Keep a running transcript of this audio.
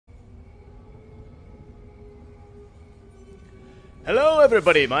Hello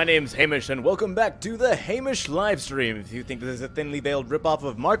everybody, my name's Hamish and welcome back to the Hamish livestream. If you think this is a thinly veiled ripoff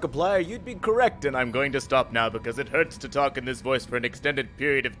of Markiplier, you'd be correct, and I'm going to stop now because it hurts to talk in this voice for an extended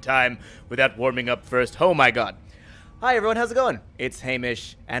period of time without warming up first. Oh my god. Hi everyone, how's it going? It's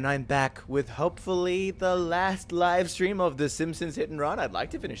Hamish, and I'm back with hopefully the last livestream of the Simpsons Hit and Run. I'd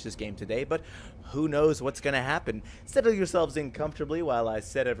like to finish this game today, but who knows what's gonna happen. Settle yourselves in comfortably while I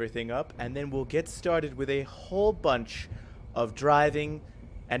set everything up, and then we'll get started with a whole bunch of driving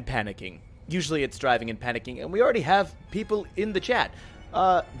and panicking. Usually it's driving and panicking, and we already have people in the chat.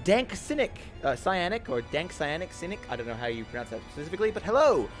 Dank Cynic, Cyanic, or Dank Cyanic, Cynic, I don't know how you pronounce that specifically, but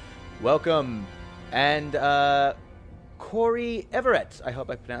hello! Welcome. And, Corey Everett, I hope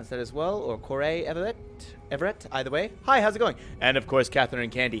I pronounced that as well, or Corey Everett, either way. Hi, how's it going? And of course, Catherine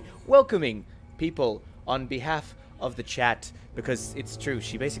and Candy, welcoming people on behalf of the chat, because it's true,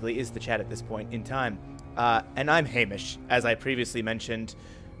 she basically is the chat at this point in time. And I'm Hamish, as I previously mentioned,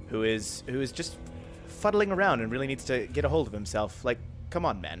 who is just fuddling around and really needs to get a hold of himself. Like, come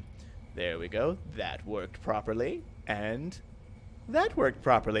on, man. There we go. That worked properly. And that worked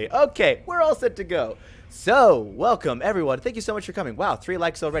properly. Okay, we're all set to go. So, welcome, everyone. Thank you so much for coming. Wow, 3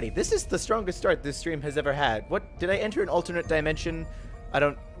 likes already. This is the strongest start this stream has ever had. What? Did I enter an alternate dimension?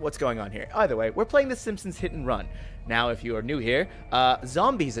 What's going on here? Either way, we're playing The Simpsons Hit and Run. Now, if you are new here,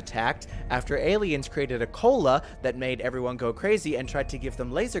 zombies attacked after aliens created a cola that made everyone go crazy and tried to give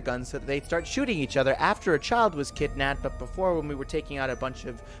them laser guns so that they'd start shooting each other after a child was kidnapped, but before when we were taking out a bunch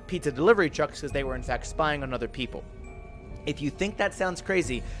of pizza delivery trucks because they were in fact spying on other people. If you think that sounds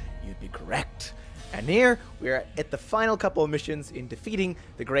crazy, you'd be correct. And here, we are at the final couple of missions in defeating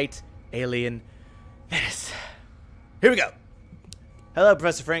the great alien menace. Here we go. Hello,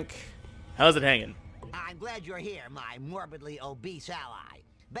 Professor Frank. How's it hanging? I'm glad you're here, my morbidly obese ally.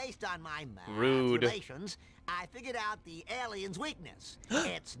 Based on my Rude. relations, I figured out the alien's weakness.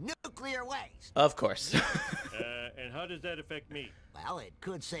 It's nuclear waste. Of course. And how does that affect me? Well, it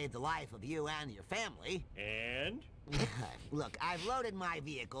could save the life of you and your family. And? Look, I've loaded my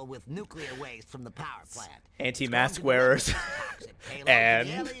vehicle with nuclear waste from the power plant. Anti-mask wearers. And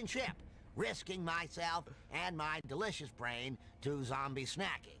the alien ship, risking myself and my delicious brain to zombie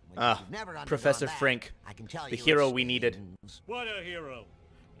snacking. Professor Frink, the hero we needed. What a hero!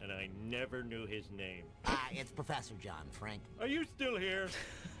 And I never knew his name. It's Professor John Frink. Are you still here?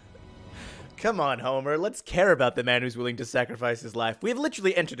 Come on, Homer. Let's care about the man who's willing to sacrifice his life. We've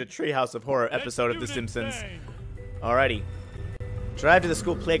literally entered a Treehouse of Horror episode of The Simpsons. Alrighty. Drive to the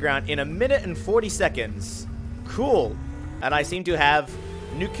school playground in 1 minute and 40 seconds. Cool. And I seem to have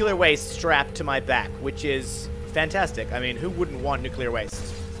nuclear waste strapped to my back, which is fantastic. I mean, who wouldn't want nuclear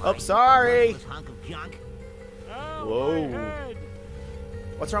waste? Oh, sorry. Hunk of junk. Whoa.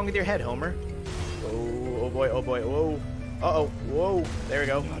 What's wrong with your head, Homer? Oh boy, oh boy, whoa. Uh-oh, whoa. There we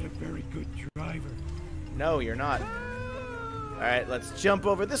go. Not a very good driver. No, you're not. Alright, let's jump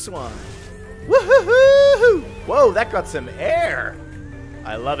over this one. Woohoo! Whoa, that got some air.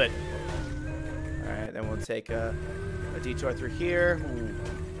 I love it. Alright, then we'll take a detour through here. Ooh.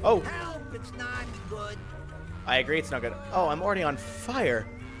 Oh! Help, it's not good. I agree, it's not good. Oh, I'm already on fire.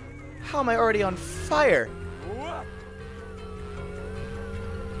 How am I already on fire?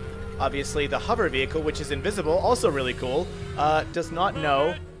 Obviously, the hover vehicle, which is invisible, also really cool, does not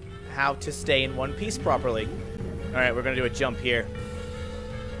know how to stay in one piece properly. Alright, we're going to do a jump here.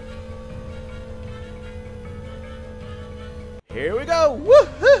 Here we go!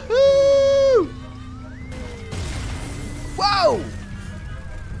 Woo-hoo-hoo! Whoa!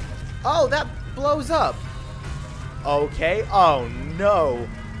 Oh, that blows up. Okay. Oh, no.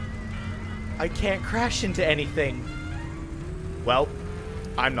 I can't crash into anything. Well,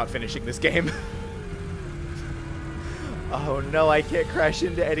 I'm not finishing this game. Oh, no, I can't crash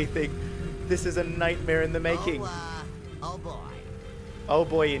into anything. This is a nightmare in the making. Oh, boy. Oh,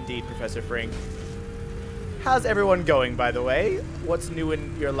 boy, indeed, Professor Frink. How's everyone going, by the way? What's new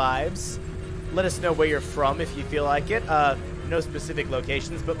in your lives? Let us know where you're from if you feel like it. No specific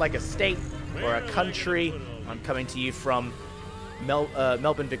locations, but like a state or a country. I'm coming to you from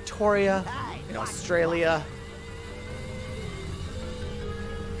Melbourne, Victoria, in Australia.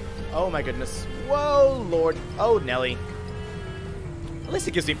 Oh my goodness. Whoa, Lord. Oh, Nelly. At least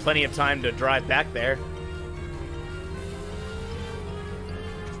it gives me plenty of time to drive back there.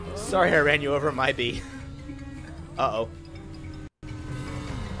 Sorry I ran you over, my bee. Uh-oh.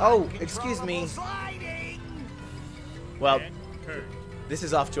 Oh, excuse me. Well, this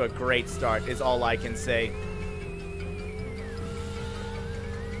is off to a great start, is all I can say.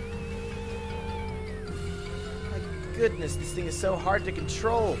 My goodness, this thing is so hard to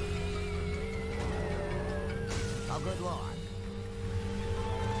control. Oh, good lord.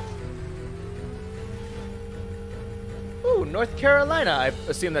 Ooh, North Carolina. I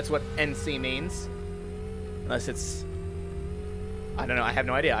assume that's what NC means. Unless it's... I don't know. I have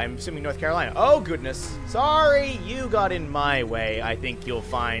no idea. I'm assuming North Carolina. Oh, goodness. Sorry, you got in my way. I think you'll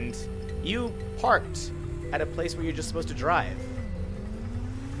find you parked at a place where you're just supposed to drive.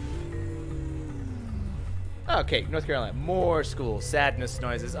 Okay, North Carolina. More school. Sadness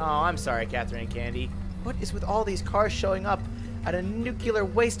noises. Oh, I'm sorry, Catherine and Candy. What is with all these cars showing up at a nuclear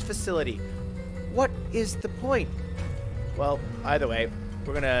waste facility? What is the point? Well, either way,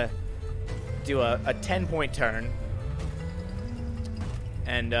 we're going to do a 10-point turn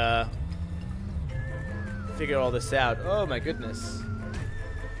and figure all this out. Oh, my goodness.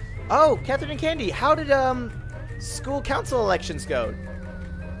 Oh, Catherine and Candy, how did school council elections go?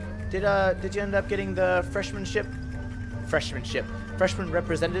 Did you end up getting the freshman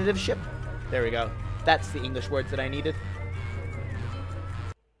representativeship? There we go. That's the English words that I needed.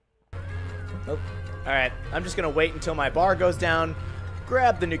 Oh, all right. I'm just gonna wait until my bar goes down,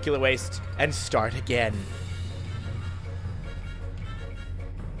 grab the nuclear waste, and start again.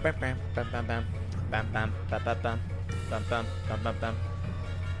 Bam, bam, bam, bam, bam, bam, bam, bam, bam, bam, bam, bam, bam, bam.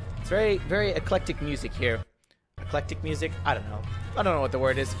 It's very, very eclectic music here. Eclectic music? I don't know. I don't know what the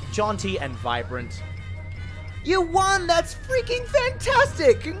word is. Jaunty and vibrant. You won! That's freaking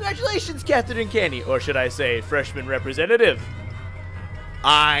fantastic! Congratulations, Catherine and Candy. Or should I say, freshman representative.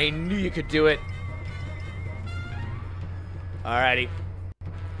 I knew you could do it. Alrighty.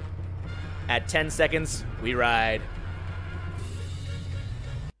 At 10 seconds, we ride.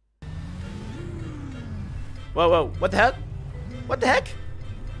 Whoa, whoa. What the heck? What the heck?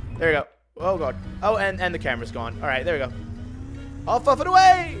 There we go. Oh, God. Oh, and the camera's gone. Alright, there we go. Off and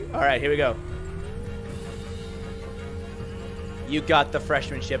away! Alright, here we go. You got the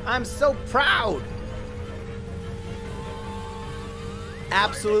freshmanship. I'm so proud!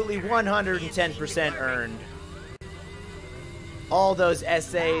 Absolutely 110% earned. All those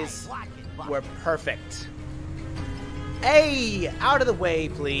essays were perfect. Hey! Out of the way,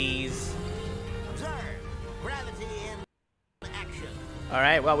 please.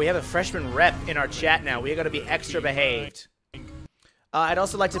 Alright, well, we have a freshman rep in our chat now. We gotta be extra behaved. I'd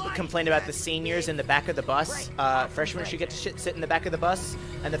also like to complain about the seniors in the back of the bus. Freshmen should get to sit in the back of the bus,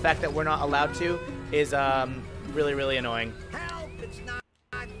 and the fact that we're not allowed to is really, really annoying.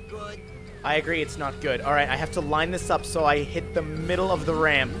 I agree, it's not good. Alright, I have to line this up so I hit the middle of the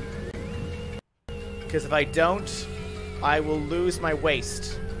ramp. Because if I don't, I will lose my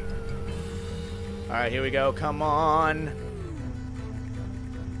waist. Alright, here we go. Come on.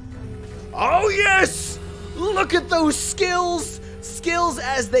 Oh, yes! Look at those skills! Skills,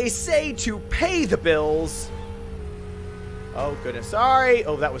 as they say, to pay the bills. Oh, goodness. Sorry.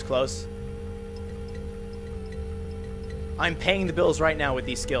 Oh, that was close. I'm paying the bills right now with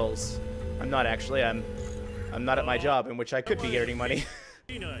these skills. I'm not actually. I'm not at my job, in which I could be earning money.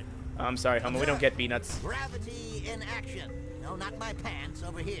 I'm sorry, Homer. We don't get peanuts. Gravity in action. No, not my pants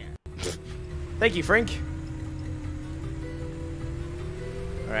over here. Thank you, Frink.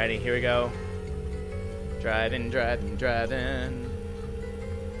 Alrighty, here we go. Driving, driving, driving.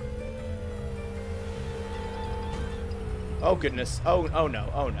 Oh, goodness. Oh, oh no.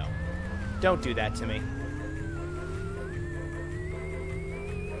 Oh, no. Don't do that to me.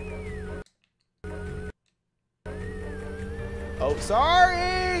 Oh,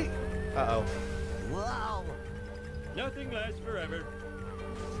 sorry! Uh-oh. Whoa! Nothing lasts forever.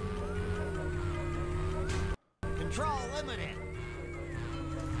 Control limited.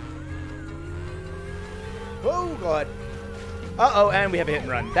 Oh, God. Uh-oh, and we have a hit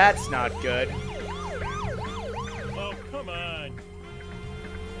and run. That's not good. Oh, come on.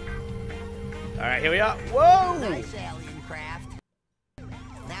 All right, here we are. Whoa! Nice alien craft.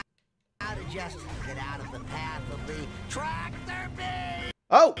 Now to just get out of the path of the tractor beam.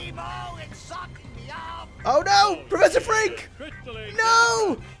 Oh! Oh, it's sucking me up. Oh, no! Professor Frink!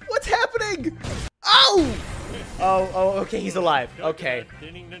 No! What's happening? Oh! Oh, okay, he's alive. Okay.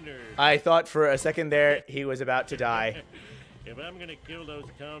 I thought for a second there he was about to die. If I'm gonna kill those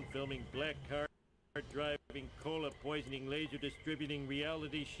town filming black car driving, cola poisoning, laser distributing,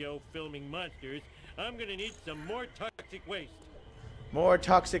 reality show filming monsters, I'm gonna need some more toxic waste. More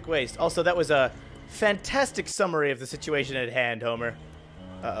toxic waste. Also, that was a fantastic summary of the situation at hand, Homer.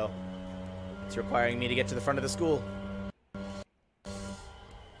 Uh-oh. It's requiring me to get to the front of the school.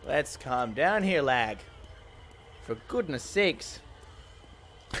 Let's calm down here, lag. For goodness sakes.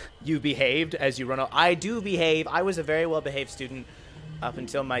 You behaved as you run off. I do behave. I was a very well-behaved student up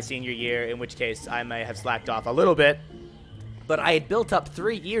until my senior year, in which case I may have slacked off a little bit. But I had built up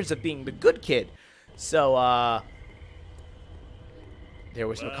 3 years of being the good kid. So, there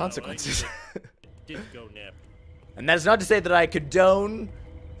was no consequences. Disco nap. And that is not to say that I condone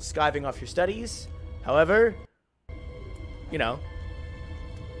skiving off your studies. However, you know,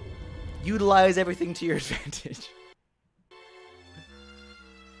 utilize everything to your advantage.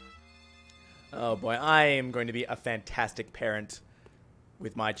 Oh boy, I am going to be a fantastic parent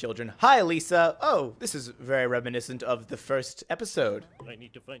with my children. Hi, Lisa. Oh, this is very reminiscent of the first episode. I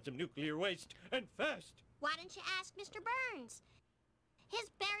need to find some nuclear waste, and fast! Why don't you ask Mr. Burns? His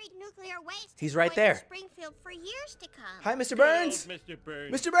buried nuclear waste He's has right there. poisoned Springfield for years to come. Hi, Mr. Good old Burns. Mr.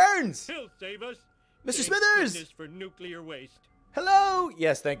 Burns. Mr. Burns. He'll save us. Mr. Thank Smithers. goodness for nuclear waste. Hello.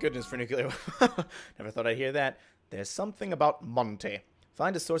 Yes, thank goodness for nuclear. Never thought I'd hear that. There's something about Monty.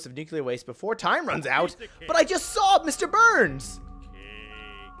 Find a source of nuclear waste before time runs out. But I just saw Mr. Burns.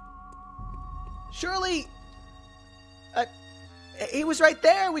 Surely, he was right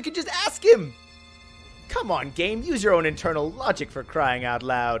there. We could just ask him. Come on, game. Use your own internal logic for crying out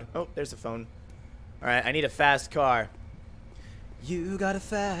loud. Oh, there's a phone. All right, I need a fast car. You got a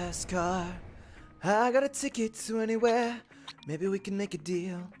fast car. I got a ticket to anywhere. Maybe we can make a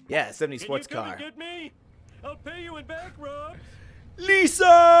deal. Yeah, 70 sports car. Can you come and get me? I'll pay you in back rubs.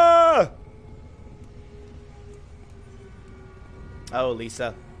 Lisa! Oh,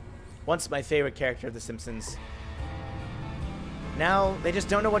 Lisa. Once my favorite character of The Simpsons. Now, they just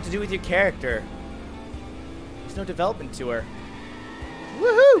don't know what to do with your character. There's no development to her.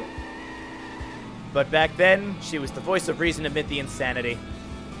 Woohoo! But back then, she was the voice of reason amid the insanity.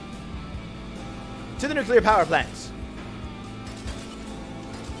 To the nuclear power plants.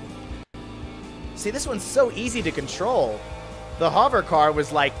 See, this one's so easy to control. The hover car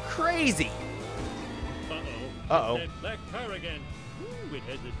was like crazy. Uh-oh. Uh-oh. That black car again. Ooh, it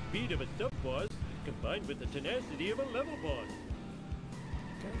has the speed of a sub-boss combined with the tenacity of a level boss.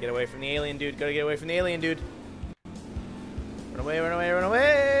 Gotta get away from the alien dude. Gotta get away from the alien dude. Run away, run away, run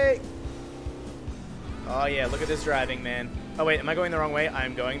away! Oh yeah, look at this driving, man. Oh wait, am I going the wrong way?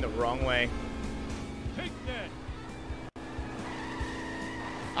 I'm going the wrong way. Take that!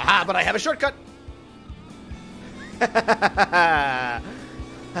 Aha, but I have a shortcut!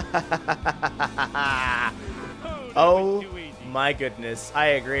 Oh my goodness. I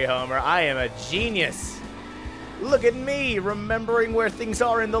agree, Homer. I am a genius. Look at me, remembering where things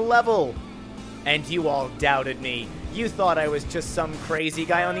are in the level. And you all doubted me. You thought I was just some crazy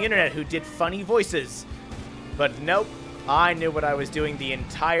guy on the internet who did funny voices. But nope, I knew what I was doing the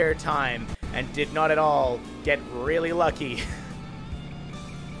entire time and did not at all get really lucky.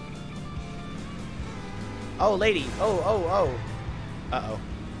 Oh, lady. Oh. Uh-oh.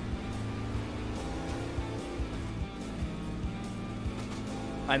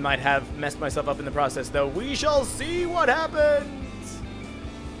 I might have messed myself up in the process, though. We shall see what happens!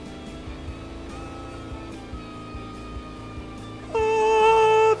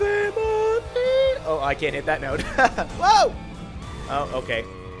 Ave Maria. Oh, I can't hit that note. Whoa! Oh, okay.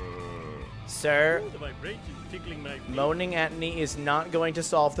 Sir, The vibrations tickling my feet. moaning at me is not going to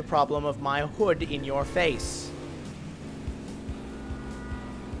solve the problem of my hood in your face.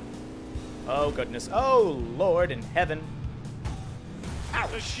 Oh, goodness. Oh, Lord in heaven.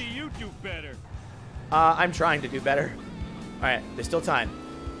 Let's see you do better. I'm trying to do better. Alright, there's still time.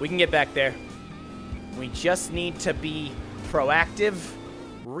 We can get back there. We just need to be proactive,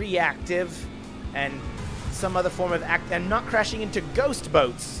 reactive, and some other form of act, and not crashing into ghost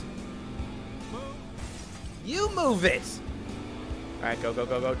boats. You move it! Alright, go, go,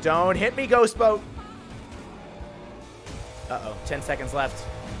 go, go. Don't hit me, ghost boat! Uh-oh, 10 seconds left.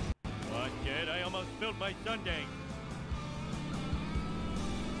 Watch it, I almost spilled my sundae.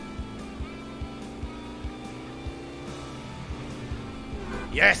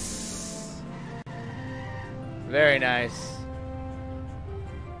 Yes! Very nice.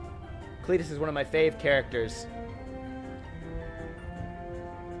 Cletus is one of my fave characters.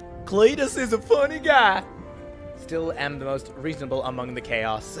 Cletus is a funny guy. Still am the most reasonable among the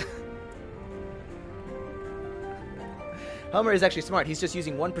chaos. Homer is actually smart. He's just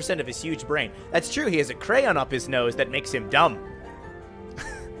using 1% of his huge brain. That's true, he has a crayon up his nose that makes him dumb.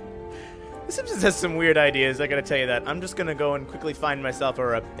 The Simpsons has some weird ideas, I gotta tell you that. I'm just gonna go and quickly find myself a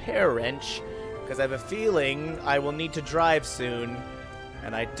repair wrench, because I have a feeling I will need to drive soon,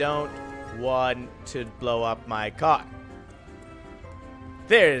 and I don't want to blow up my car.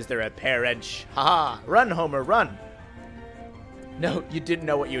 There's the repair wrench. Haha. Run, Homer, run. No, you didn't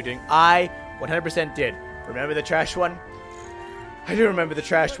know what you were doing. I 100% did. Remember the trash one? I do remember the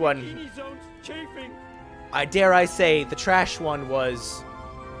trash one. Bikini zone's chafing. I dare I say the trash one was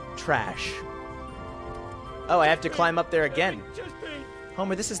trash. Oh, I have to climb up there again. Chest pain.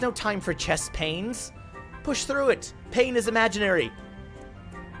 Homer, this is no time for chest pains. Push through it. Pain is imaginary.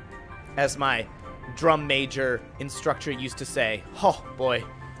 As my drum major instructor used to say. Oh, boy.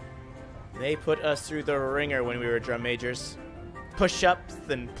 They put us through the ringer when we were drum majors. Push-ups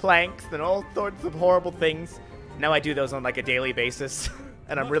and planks and all sorts of horrible things. Now I do those on like a daily basis,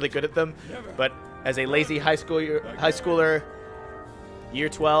 and I'm really good at them. But as a lazy high schooler, year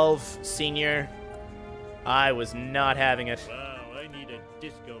 12, senior, I was not having it. Wow, I need a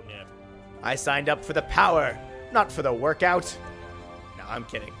disco nap. I signed up for the power, not for the workout. No, I'm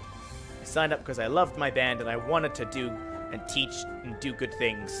kidding. I signed up because I loved my band and I wanted to do and teach and do good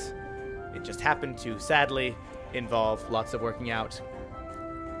things. It just happened to, sadly, involve lots of working out.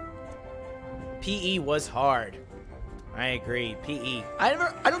 PE was hard. I agree. PE.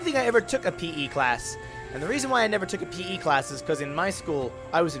 I don't think I ever took a PE class. And the reason why I never took a PE class is because in my school,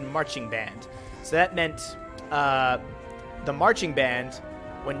 I was in marching band. So that meant the marching band,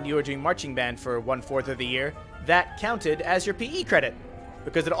 when you were doing marching band for 1/4 of the year, that counted as your PE credit.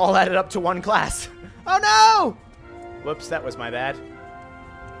 Because it all added up to one class. Oh no! Whoops, that was my bad.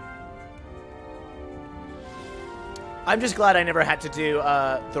 I'm just glad I never had to do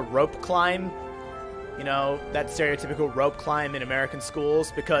the rope climb. You know, that stereotypical rope climb in American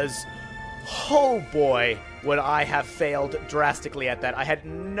schools, because, oh boy, would I have failed drastically at that. I had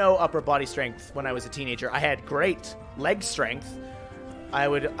no upper body strength when I was a teenager. I had great leg strength. I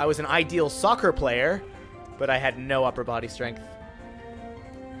was an ideal soccer player, but I had no upper body strength.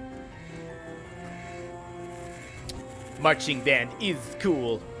 Marching band is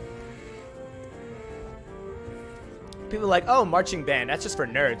cool. People are like, oh, marching band, that's just for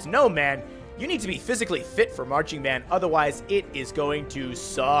nerds. No, man. You need to be physically fit for marching band, otherwise it is going to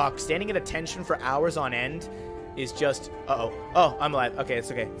suck. Standing at attention for hours on end is just... Uh-oh. Oh, I'm alive. Okay,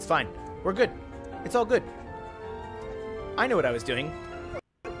 it's okay. It's fine. We're good. It's all good. I know what I was doing.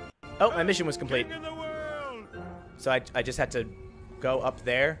 Oh, my mission was complete. So I just had to go up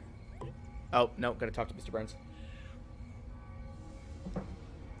there. Oh, no, gotta talk to Mr. Burns.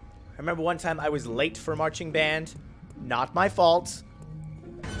 I remember one time I was late for marching band. Not my fault.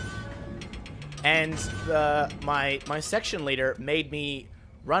 And my section leader made me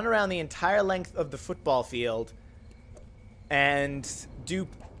run around the entire length of the football field and do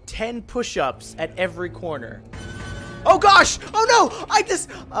 10 push-ups at every corner. Oh gosh! Oh no!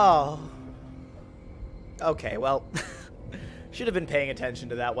 Oh. Okay, well, should have been paying attention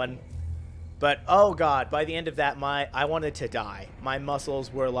to that one. But oh god, by the end of that, I wanted to die. My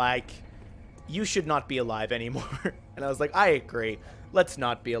muscles were like, you should not be alive anymore. And I was like, I agree. Let's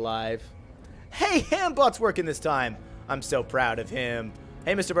not be alive. Hey, Hambot's working this time. I'm so proud of him.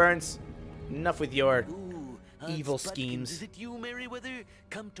 Hey, Mr. Burns. Enough with your evil schemes. Is it you, Merryweather?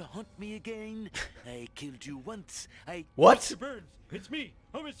 Come to haunt me again? I killed you once. What? Mr. Burns, it's me,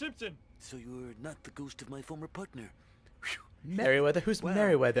 Homer Simpson. So you're not the ghost of my former partner. Whew. Merryweather? Who's Wow,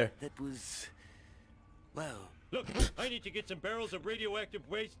 Merryweather? That was... Wow. Look, I need to get some barrels of radioactive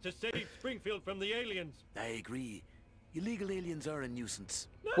waste to save Springfield from the aliens. I agree. Illegal aliens are a nuisance.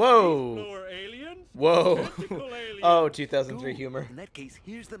 Not Whoa. these floor aliens. Whoa. Tentacle aliens. Oh, 2003 Cool. humor. In that case,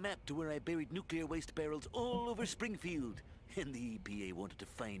 here's the map to where I buried nuclear waste barrels all over Springfield. And the EPA wanted to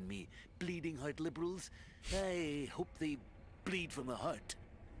find me. Bleeding heart liberals. I hope they bleed from the heart.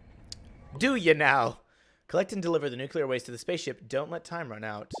 Do you now? Collect and deliver the nuclear waste to the spaceship. Don't let time run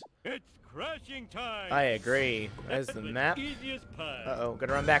out. It's crashing time. I agree. There's the map. Easiest pie. Uh-oh,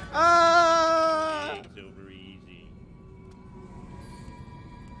 gotta run back. Ah! It's over easy.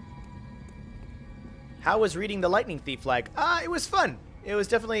 How was reading the Lightning Thief like? It was fun. It was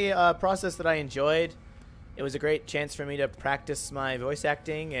definitely a process that I enjoyed. It was a great chance for me to practice my voice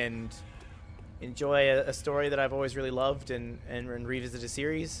acting and enjoy a story that I've always really loved and revisit a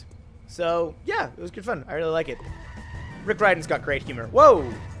series. So, yeah, it was good fun. I really like it. Rick Ryden's got great humor. Whoa!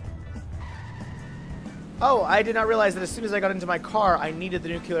 Oh, I did not realize that as soon as I got into my car, I needed the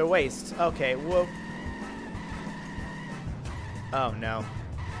nuclear waste. Okay, whoa. Oh, no.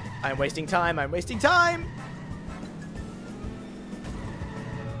 I'm wasting time. I'm wasting time!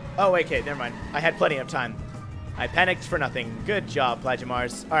 Oh, okay, never mind. I had plenty of time. I panicked for nothing. Good job,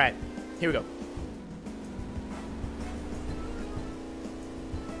 Plagimars. Alright, here we go.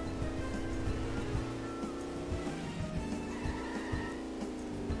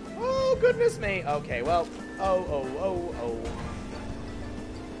 Oh, goodness me. Okay, well. Oh.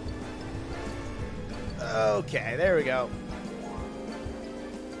 Okay, there we go.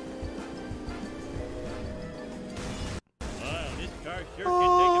 Wow, this car sure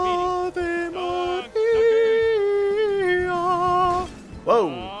can take a beating. Whoa.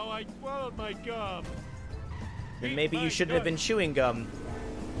 Oh, I swallowed my gum. Then maybe you shouldn't have been chewing gum.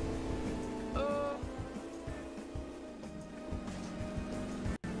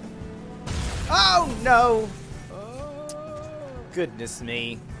 Oh, no. Goodness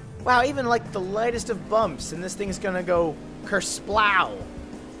me. Wow, even like the lightest of bumps, and this thing's gonna go kersplow.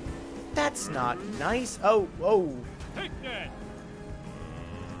 That's not nice. Oh, whoa. Take that!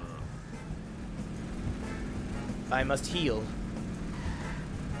 I must heal.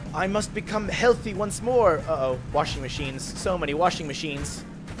 I must become healthy once more. Uh-oh, washing machines. So many washing machines.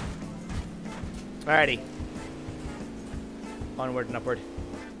 Alrighty. Onward and upward.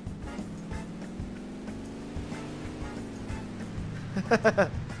 Learn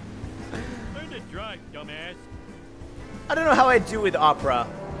to drive, dumbass. I don't know how I do with opera.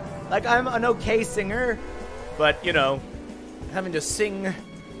 Like, I'm an okay singer, but, you know, having to sing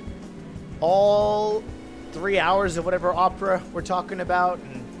all 3 hours of whatever opera we're talking about,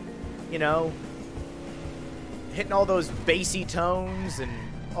 and, you know, hitting all those bassy tones and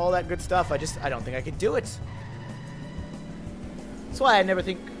all that good stuff, I don't think I could do it. That's why I never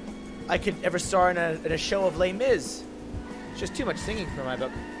think I could ever star in a show of Les Mis. It's just too much singing for my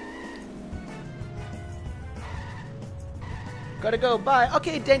book. Gotta go, bye.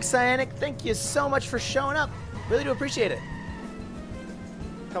 Okay, thanks, Cyanic. Thank you so much for showing up. Really do appreciate it.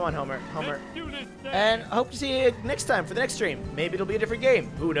 Come on, Homer. Let's do this thing. And I hope to see you next time for the next stream. Maybe it'll be a different game.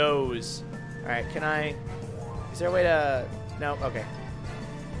 Who knows? Alright, can I... Is there a way to... No? Okay.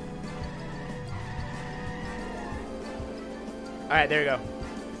 Alright, there you go.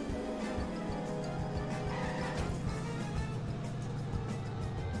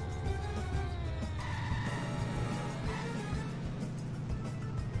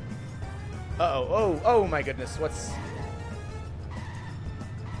 Uh-oh. Oh my goodness. What's...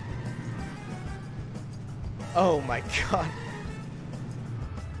 Oh my god.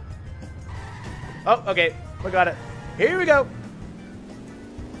 Oh, okay. We got it. Here we go.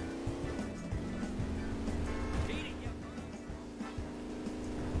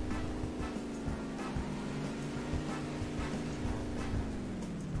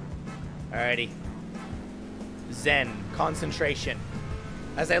 Alrighty. Zen. Concentration.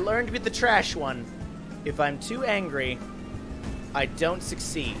 As I learned with the trash one, if I'm too angry, I don't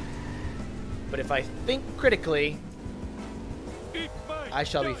succeed. But if I think critically, I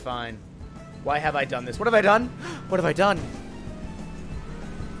shall be fine. Why have I done this? What have I done? What have I done?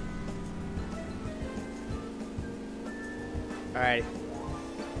 Alright.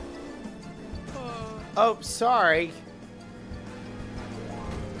 Oh, sorry.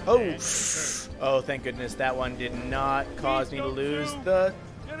 Oh. Oh, thank goodness that one did not cause me to lose the...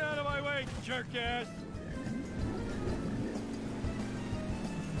 Get out of my way, jerk-ass!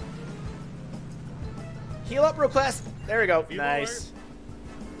 Heal up real fast. There we go. Nice.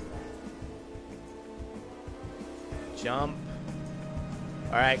 Jump.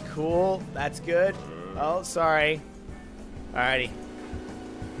 Alright, cool. That's good. Oh, sorry. Alrighty.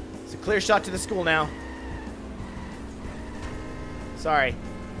 It's a clear shot to the school now. Sorry.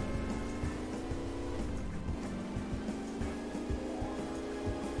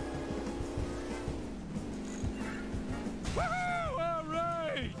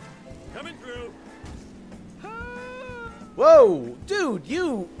 Whoa! Dude,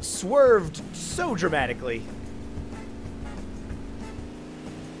 you swerved so dramatically.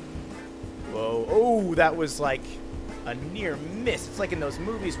 Whoa. Oh, that was like a near miss. It's like in those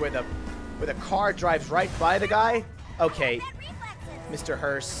movies where the car drives right by the guy. Okay. Mr.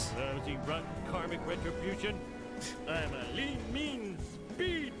 Hearst. Lousy, rotten karmic retribution. I'm a lean, mean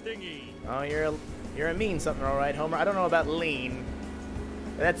speed thingy. Oh, you're a mean something, all right, Homer. I don't know about lean.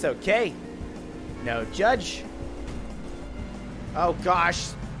 But that's okay. No judge. Oh, gosh.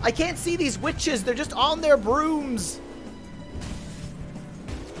 I can't see these witches. They're just on their brooms.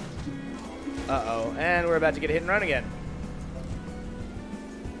 Uh-oh. And we're about to get a hit and run again.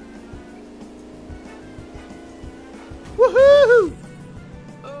 Woohoo!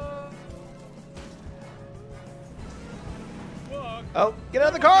 Oh, get out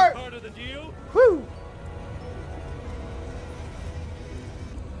of the car! Part of the deal. Woo!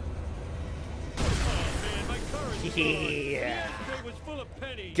 Yeah. Was full of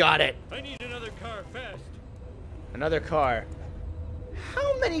pennies. Got it. I need another car fast. Another car.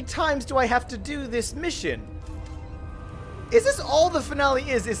 How many times do I have to do this mission? Is this all the finale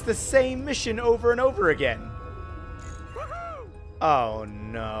is? It's the same mission over and over again. Oh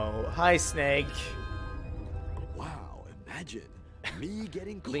no. Hi, Snake. Wow, imagine me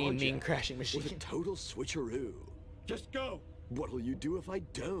getting Lean, mean, carjacked crashing machine. with a total switcheroo. Just go. What'll you do if I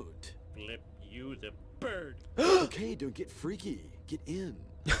don't? Flip you the bird. Okay, don't get freaky. Get in.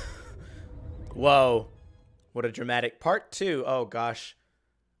 Whoa. What a dramatic part 2. Oh gosh.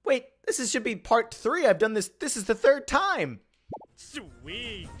 Wait, should be part 3. I've done this. This is the 3rd time.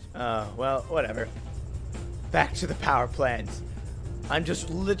 Sweet. Well, whatever. Back to the power plant. I'm just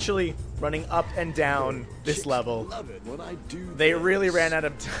literally running up and down this Chicks level. love it when I do They this. really ran out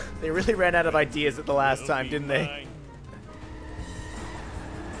of they really ran out of ideas at the last time, didn't they? Fine.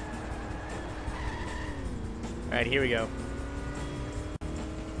 All right, here we go.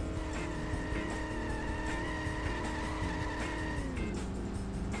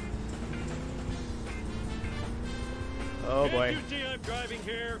 Oh boy. Can't you see I'm driving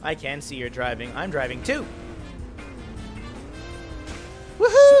here? I can see you're driving. I'm driving too.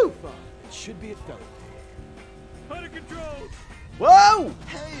 Woohoo! Fun. It should be a felony. Out of control. Whoa!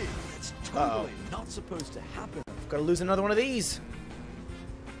 Hey, it's totally not supposed to happen. Gotta lose another one of these.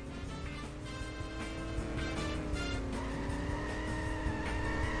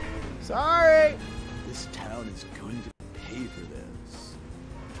 Sorry. This town is going to pay for this.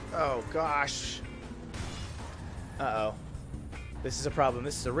 Oh gosh. Uh-oh. This is a problem.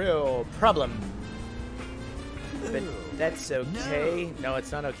 This is a real problem. But that's okay. No,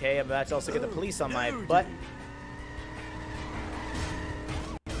 it's not okay. I'm about to also get the police on my butt.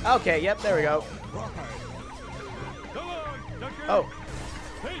 Okay, yep, there we go. Come on, Tucker. Oh,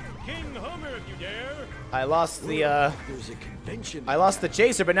 Hey, King Homer, if you dare. I lost the, There's a convention. I lost the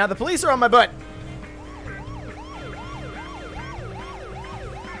chaser, but now the police are on my butt.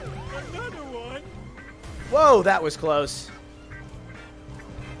 Another one. Whoa, that was close.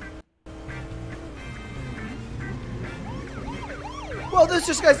 Whoa, this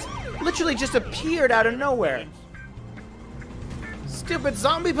just guys literally just appeared out of nowhere. Stupid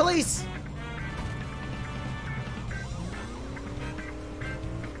zombie police.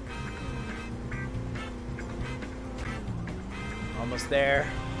 Almost there.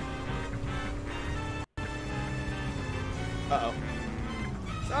 Uh-oh.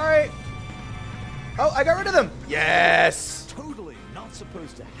 Sorry. Oh, I got rid of them. Yes. Totally not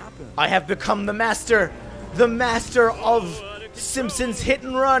supposed to happen. I have become the master of Simpsons hit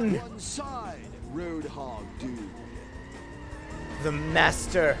and run. One side, Roadhog dude. The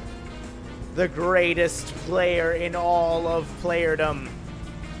master, the greatest player in all of playerdom.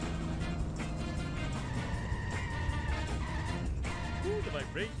 Ooh, the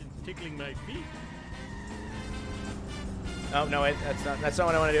vibrations tickling my feet. Oh no, wait, that's not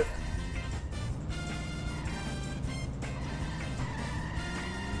what I want to do.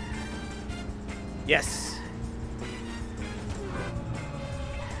 Yes.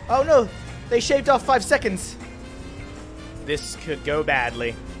 Oh no, they shaved off 5 seconds. This could go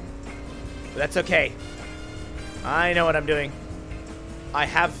badly. But that's okay. I know what I'm doing. I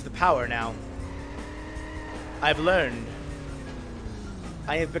have the power now. I've learned.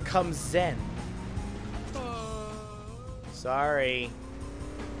 I have become Zen. Sorry.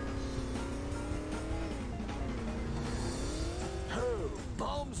 Oh,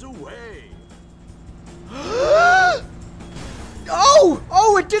 bombs away.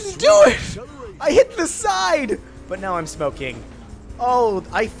 Oh, it didn't do it! I hit the side! But now I'm smoking. Oh,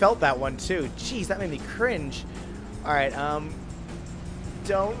 I felt that one too. Jeez, that made me cringe. Alright,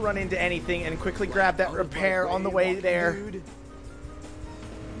 don't run into anything and quickly grab that repair on the way there. Dude.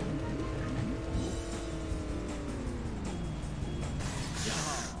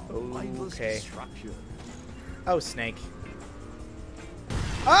 Mindless Okay. destruction. Oh, snake.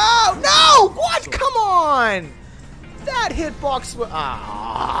 Oh, no! What? Come on! That hitbox was...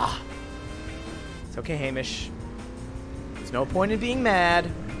 Ah. It's okay, Hamish. There's no point in being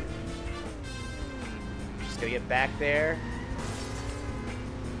mad. Just gotta get back there.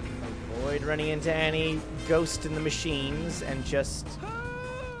 Avoid running into any ghost in the machines and just...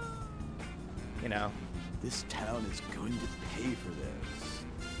 You know, This town is going to pay for this.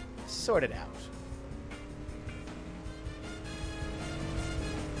 sort it out.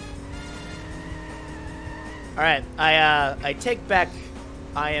 Alright, I take back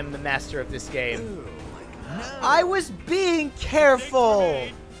I am the master of this game. I was being careful!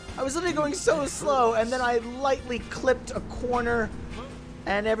 I was literally going so slow, and then I lightly clipped a corner,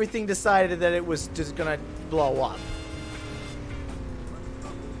 and everything decided that it was just gonna blow up.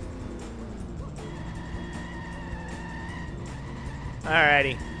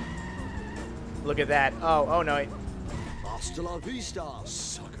 Alrighty. Look at that. Oh no. Hasta la vista,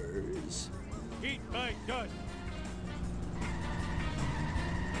 suckers. Eat my dust.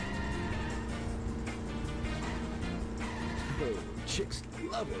 Oh, chicks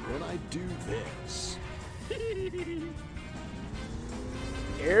love it when I do this.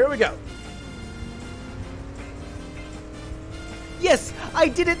 Here we go. Yes, I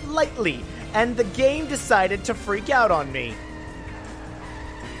did it lightly, and the game decided to freak out on me.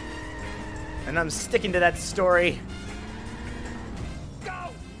 And I'm sticking to that story.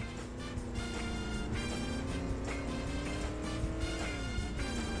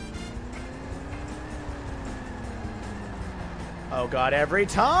 god, every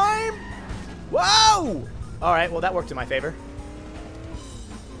time! Whoa! Alright, well that worked in my favor.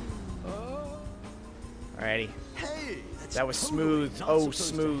 Alrighty. Hey, That was smooth. Oh,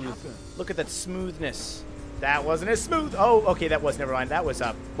 smooth. Look at that smoothness. That wasn't as smooth. Oh, okay, that was, never mind. That was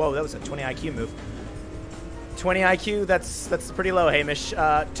up. Whoa, that was a 20 IQ move. 20 IQ, that's pretty low, Hamish.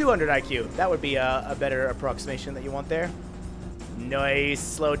 200 IQ. That would be a better approximation that you want there. Nice.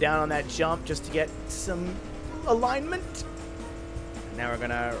 Slow down on that jump just to get some alignment. Now we're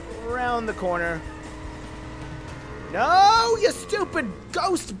gonna round the corner. No, you stupid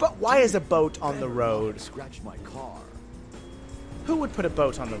ghost! But why is a boat on the road? Scratched my car. Who would put a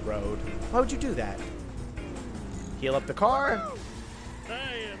boat on the road? Why would you do that? Heal up the car. I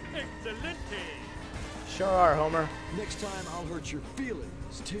am excelente. Sure are, Homer. Next time I'll hurt your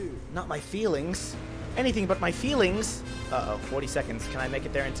feelings too. Not my feelings. Anything but my feelings. Uh-oh, 40 seconds. Can I make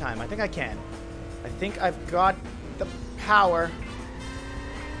it there in time? I think I can. I think I've got the power.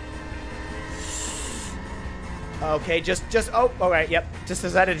 Okay, oh, alright, yep. Just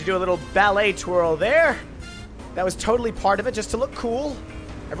decided to do a little ballet twirl there. That was totally part of it, just to look cool.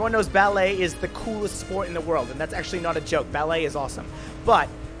 Everyone knows ballet is the coolest sport in the world, and that's actually not a joke. Ballet is awesome. But,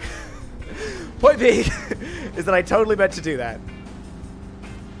 point being, is that I totally meant to do that.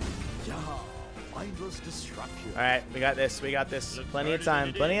 Yeah, mindless destruction. Alright, we got this, we got this. Looks Plenty of harder time,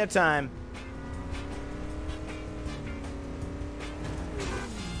 than it plenty is. of time.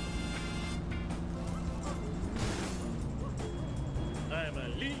 I'm a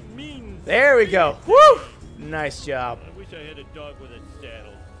lean, mean. There we go. Woo! Nice job. I wish I had a dog with a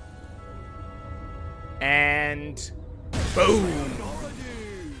saddle. And boom!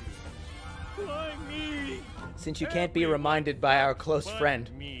 Why me? Since you can't be reminded by our close But friend,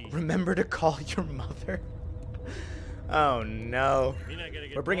 me. remember to call your mother. Oh no. Mean I gotta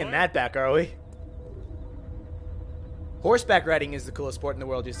get We're bringing more? that back, are we? Horseback riding is the coolest sport in the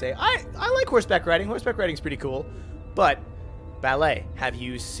world, you say. I like horseback riding. Horseback riding's pretty cool. But ballet, have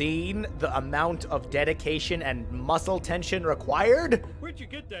you seen the amount of dedication and muscle tension required? Where'd you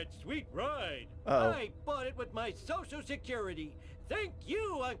get that sweet ride? Uh-oh. I bought it with my Social Security. Thank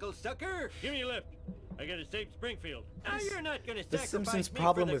you, Uncle Sucker. Give me a lift. I gotta save Springfield. Now you're not gonna The sacrifice Simpsons me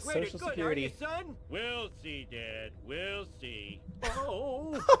problem for the with greater Social good, Security. Are you, son? We'll see, Dad. We'll see.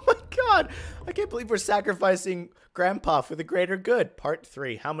 Oh. Oh my god! I can't believe we're sacrificing Grandpa for the greater good. Part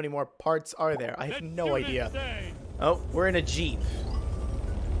 3. How many more parts are there? I have Let's no do this idea. thing. Oh, we're in a Jeep.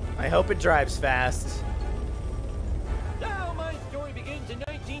 I hope it drives fast. Now my story begins in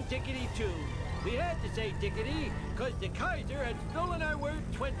 19-2. We had to say tickety because the Kaiser had stolen our word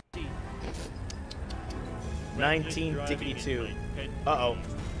 20. 19-2. Uh-oh.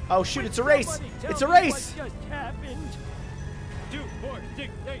 Somebody Oh shoot, it's a race! tell It's a me race! What just happened? 2, 4,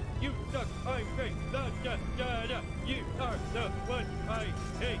 6, 8. You suck. I'm great. Da, da, da, da. You are the one I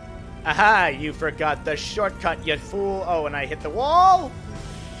hate. Aha, you forgot the shortcut, you fool. Oh, and I hit the wall?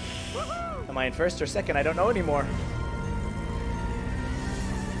 Am I in first or second? I don't know anymore.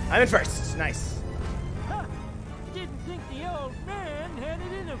 I'm in first. Nice. Ha! Didn't think the old man had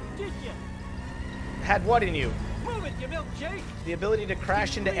it in him, did you? Had what in you? Move it, you milkshake! The ability to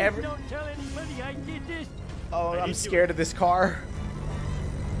crash into Please every... don't tell anybody I did this. Oh, I'm didn't do scared of this car.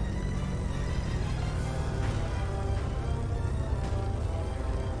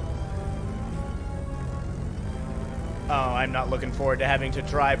 Oh, I'm not looking forward to having to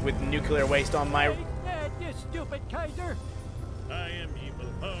drive with nuclear waste on my... Take that, you stupid Kaiser! I am evil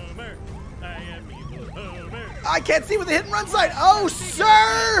Homer. I am evil Homer. I can't see with the hit and run sign. Oh,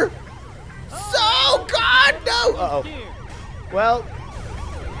 sir! So, God, no! Uh-oh. Dear. Well,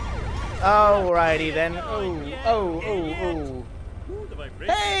 alrighty then. Oh. The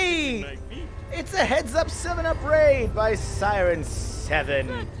vibration Hey! in my feet. It's a heads-up 7-Up raid by Siren 7.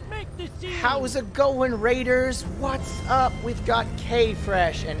 Let's make the scene! How's it going, Raiders? What's up? We've got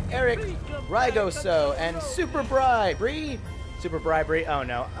K-Fresh and Eric Rigoso and Super Bribery. Super Bribery. Oh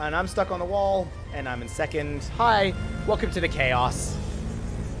no. And I'm stuck on the wall, and I'm in second. Hi. Welcome to the chaos.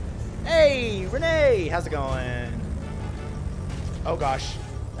 Hey, Renee. How's it going? Oh gosh.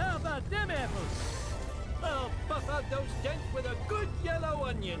 How about them apples? I'll buff out those dents with a good yellow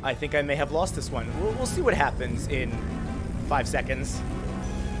onion. I think I may have lost this one. We'll see what happens in 5 seconds.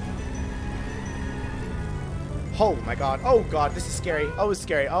 Oh my god. Oh god, this is scary. Oh, it's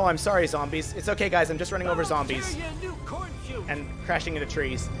scary. Oh, I'm sorry, zombies. It's okay, guys. I'm just running over zombies Carry a new corn shoot. and crashing into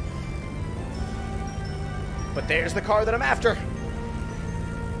trees. But there's the car that I'm after.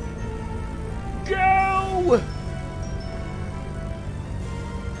 Go!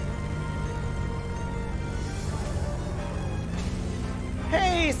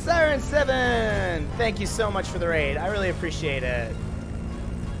 Hey, Siren 7! thank you so much for the raid. I really appreciate it.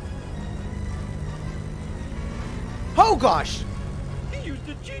 Oh, gosh! He used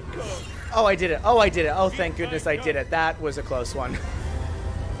a cheat code. Oh, I did it. Oh, I did it. Oh, thank goodness I did it. That was a close one.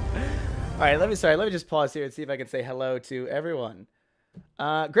 All right, let me just pause here and see if I can say hello to everyone.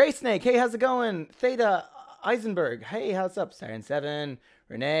 Gray Snake, hey, how's it going? Theta Eisenberg, hey, how's up? Siren 7,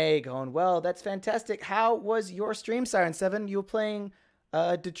 Renee, going well. That's fantastic. How was your stream, Siren 7? You were playing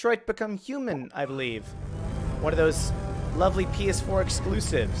Detroit Become Human, I believe. One of those lovely PS4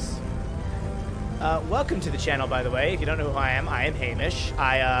 exclusives. Welcome to the channel, by the way. If you don't know who I am Hamish.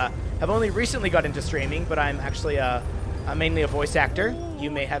 I have only recently got into streaming, but I'm actually I'm mainly a voice actor.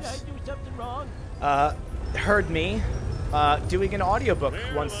 You may have heard me doing an audiobook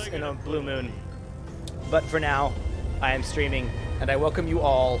once in a blue moon. But for now, I am streaming, and I welcome you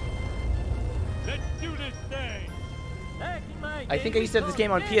all. Let's do this thing. I think I used to have this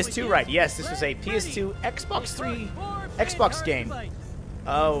game on PS2, right? Yes, this was a PS2 Xbox 3 Xbox game.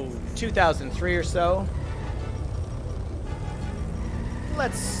 Oh, 2003 or so.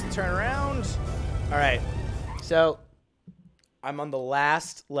 Let's turn around. All right, so I'm on the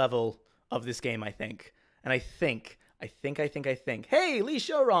last level of this game, I think. And I think. Hey, Lee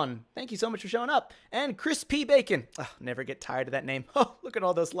Showron, thank you so much for showing up. And Chris P. Bacon. Oh, never get tired of that name. Oh, look at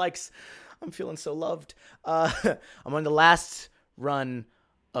all those likes. I'm feeling so loved. I'm on the last run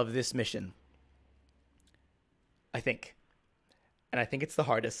of this mission. I think. And I think it's the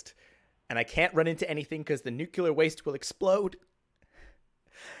hardest. And I can't run into anything because the nuclear waste will explode.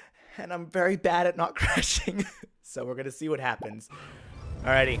 And I'm very bad at not crashing. So we're going to see what happens.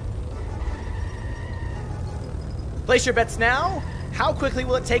 Alrighty. Place your bets now. How quickly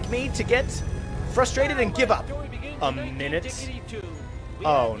will it take me to get frustrated and give up? A minute?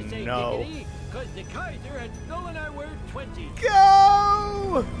 Oh no.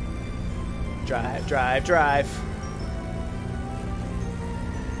 Go! Drive, drive, drive.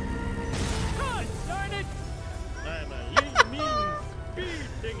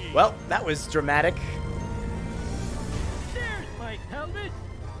 Well, that was dramatic. There's my helmet.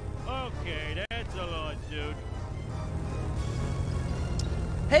 Okay, that's a lawsuit.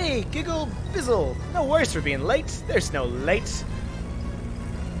 Hey, Giggle Bizzle. No worries for being late. There's no late.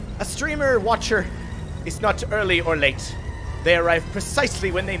 A streamer watcher is not early or late. They arrive precisely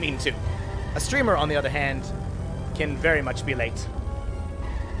when they mean to. A streamer, on the other hand, can very much be late.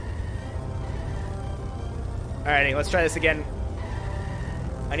 Alrighty, let's try this again.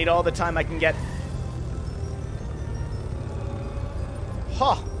 I need all the time I can get.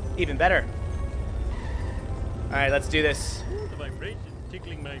 Ha! Even better. Alright, let's do this. Ooh, the vibration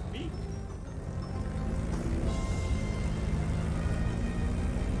tickling my feet.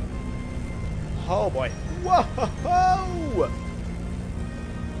 Oh boy. Whoa!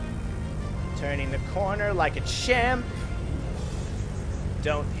 Turning the corner like a champ.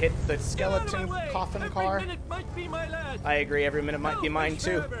 Don't hit the skeleton coffin car. Every minute might be my last. I agree, every minute might be mine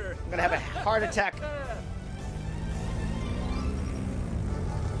too. I'm gonna have a heart attack.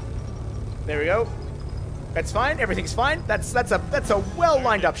 There we go. That's fine, everything's fine. That's a well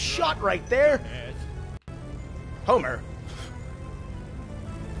lined up shot right there. Homer.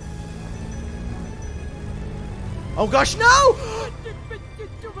 Oh gosh, no!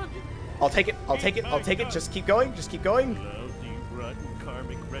 I'll take it. Just keep going.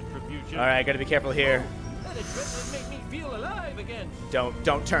 Alright, gotta be careful here. That adrenaline made me feel alive again.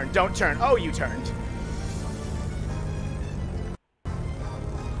 Don't turn. Oh, you turned.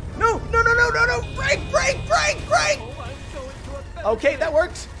 No! Break! Oh, Okay, that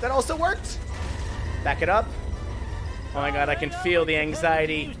worked. That also worked. Back it up. Oh my god, I can feel the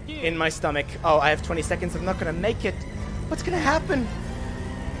anxiety in my stomach. Oh, I have 20 seconds. I'm not gonna make it. What's gonna happen?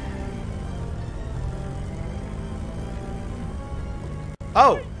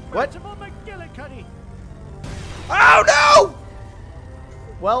 Oh, what? Oh no!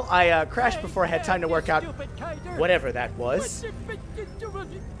 Well, I crashed before I had time to work out whatever that was.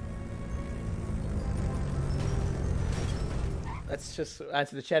 Let's just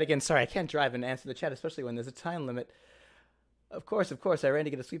answer the chat again. Sorry, I can't drive and answer the chat, especially when there's a time limit. Of course, I ran to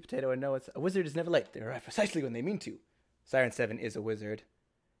get a sweet potato and know a wizard is never late. They arrive precisely when they mean to. Siren 7 is a wizard.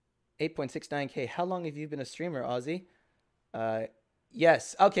 8.69k. How long have you been a streamer, Ozzy?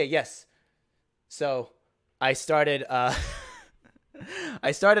 Yes. Okay, yes. So, I started as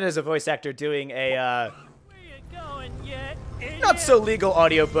a voice actor doing a not so legal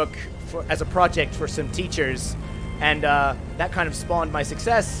audiobook as a project for some teachers, and that kind of spawned my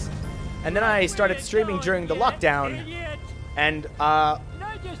success. And then I started streaming during the lockdown, and have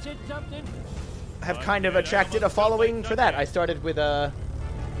kind of attracted a following for that. I started with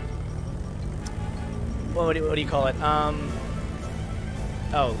what do you call it?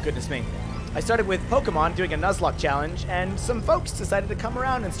 Oh, goodness me. I started with Pokemon doing a Nuzlocke challenge, and some folks decided to come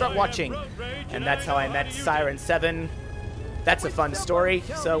around and start watching. And that's how I met Siren 7. That's a fun story.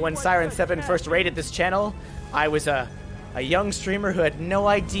 So when Siren 7 first raided this channel, I was a young streamer who had no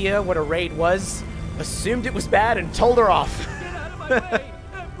idea what a raid was, assumed it was bad, and told her off. Get out of my way!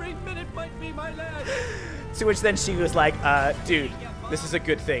 Every minute might be my last! To which then she was like, dude, this is a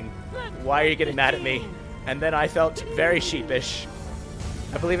good thing. Why are you getting mad at me? And then I felt very sheepish.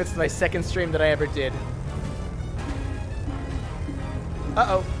 I believe it's my second stream that I ever did.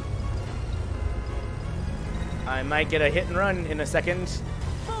 Uh-oh. I might get a hit and run in a second.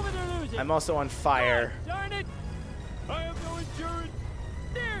 I'm also on fire. Oh, darn it! I have no insurance.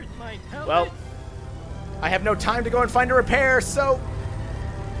 There's my helmet. Well, I have no time to go and find a repair, so...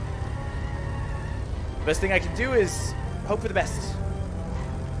 the best thing I can do is hope for the best.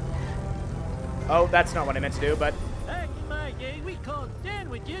 Oh, that's not what I meant to do, but... back in my day, we called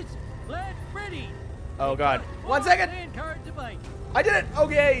sandwiches Flat Freddy. oh, God. 1 second! I did it!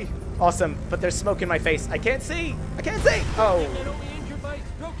 Okay! Awesome, but there's smoke in my face. I can't see! I can't see! Oh. Get only injured by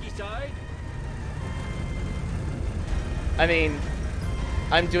strokey side. I mean,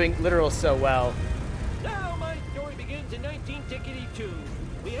 I'm doing literal so well. Now my story begins in 19-2.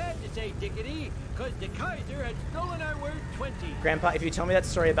 We had to say dickety, because the Kaiser had stolen our word 20. Grandpa, if you tell me that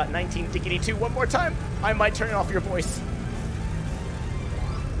story about 19-2 one more time, I might turn off your voice.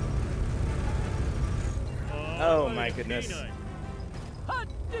 Oh my goodness. Hot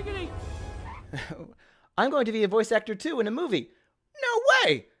diggity! I'm going to be a voice actor too in a movie. No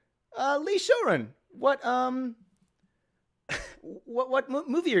way! Lee Shorun. What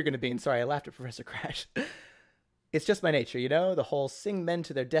movie you're going to be in? Sorry, I laughed at Professor Crash. It's just my nature, you know? The whole sing men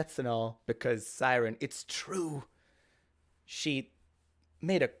to their deaths and all. Because Siren, it's true. She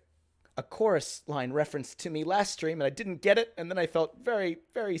made a chorus line reference to me last stream and I didn't get it. And then I felt very,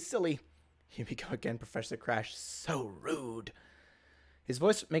 very silly. Here we go again, Professor Crash. So rude. His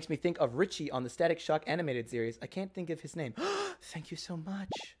voice makes me think of Richie on the Static Shock animated series. I can't think of his name. Thank you so much.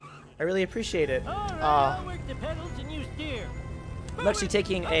 I really appreciate it. All right, I'll work the pedals and you steer. I'm actually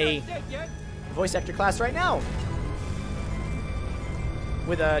taking a voice actor class right now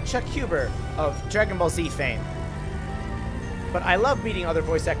with Chuck Huber of Dragon Ball Z fame. But I love meeting other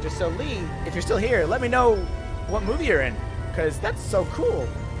voice actors, so Lee, if you're still here, let me know what movie you're in, because that's so cool.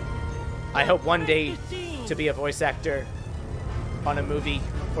 I hope one day to be a voice actor on a movie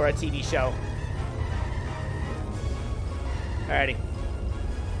or a TV show. Alrighty.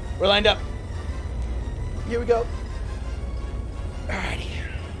 We're lined up. Here we go. Alrighty.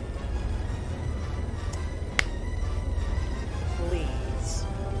 Please.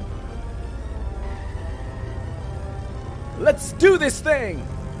 Let's do this thing!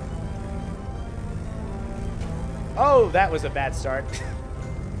 Oh, that was a bad start.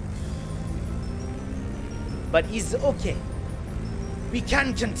 But it's okay. We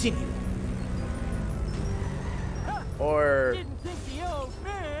can continue. Or Didn't think the old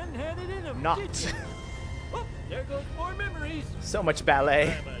man had it in him, not. did you? Oh, there goes more memories. So much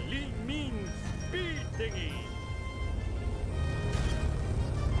ballet. I'm a lean, mean speed thingy.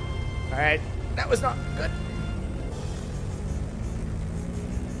 Alright, that was not good.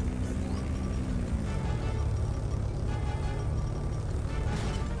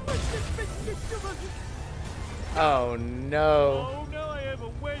 Oh no. Oh, now I have a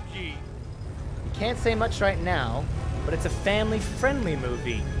wedgie. Can't say much right now, but it's a family-friendly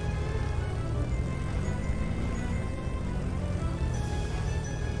movie.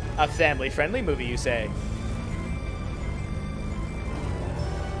 A family-friendly movie, you say?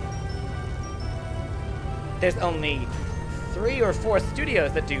 There's only 3 or 4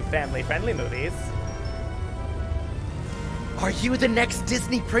 studios that do family-friendly movies. Are you the next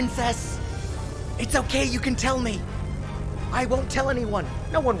Disney princess? It's okay, you can tell me. I won't tell anyone.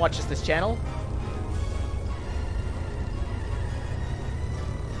 No one watches this channel.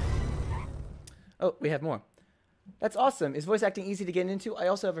 Oh, we have more. That's awesome. Is voice acting easy to get into? I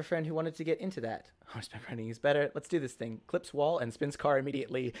also have a friend who wanted to get into that. Horseback riding is better. Let's do this thing. Clips wall and spins car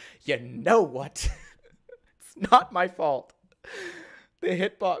immediately. You know what? It's not my fault. The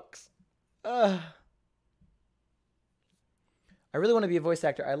hitbox. I really want to be a voice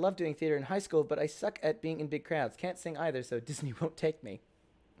actor. I love doing theater in high school, but I suck at being in big crowds. Can't sing either, so Disney won't take me.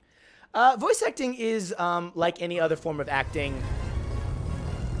 Voice acting is like any other form of acting.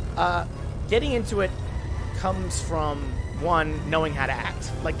 Getting into it comes from, one, knowing how to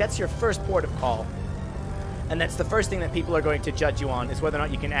act. Like, that's your first port of call. And that's the first thing that people are going to judge you on, is whether or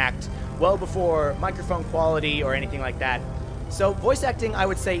not you can act well before microphone quality or anything like that. So voice acting, I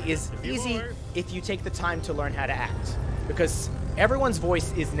would say, is easy if you take the time to learn how to act. Because everyone's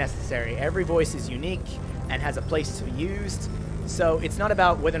voice is necessary. Every voice is unique and has a place to be used. So it's not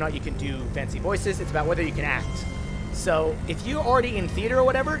about whether or not you can do fancy voices, it's about whether you can act. So if you're already in theater or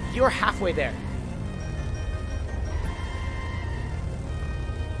whatever, you're halfway there.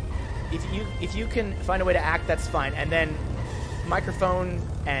 If you can find a way to act, that's fine. And then microphone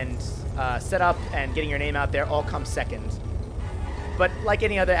and setup and getting your name out there all come second. But like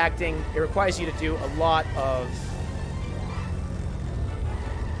any other acting, it requires you to do a lot of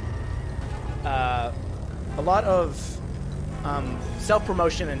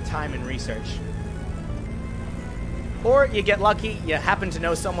self-promotion and time and research. Or you get lucky, you happen to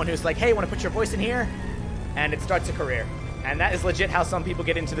know someone who's like, hey, want to put your voice in here? And it starts a career. And that is legit how some people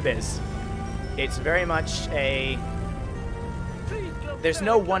get into the biz. It's very much a... There's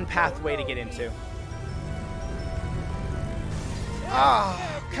no one pathway to get into.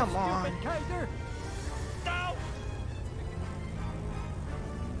 Oh, come on.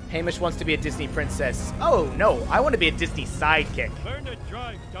 Hamish wants to be a Disney princess. Oh, no, I want to be a Disney sidekick. Learn to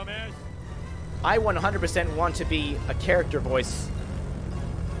drive, dumbass. I 100% want to be a character voice,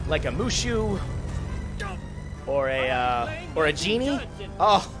 like a Mushu, or a genie.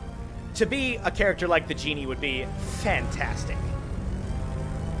 Oh, to be a character like the genie would be fantastic.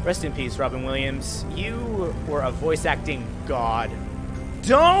 Rest in peace, Robin Williams. You were a voice acting god.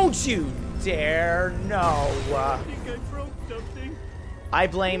 Don't you dare! No. I think I broke something. I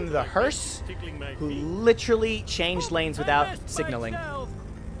blame the hearse, who literally changed lanes without signaling.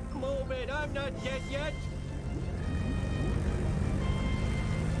 Moment, I'm not dead yet.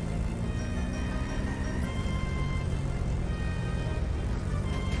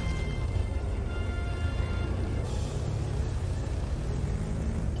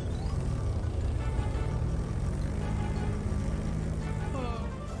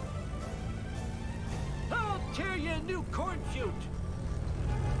 I'll tear you a new corn shoot.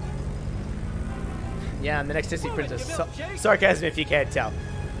 Yeah, I'm the next Disney princess. Sarcasm if you can't tell.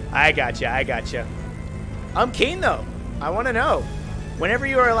 I gotcha. I'm keen, though. I want to know. Whenever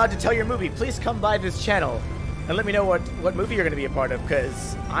you are allowed to tell your movie, please come by this channel and let me know what movie you're going to be a part of,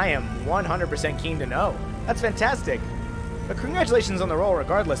 because I am 100% keen to know. That's fantastic. But congratulations on the role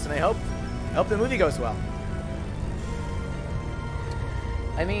regardless, and I hope the movie goes well.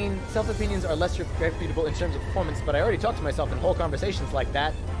 I mean, self-opinions are less reputable in terms of performance, but I already talked to myself in whole conversations like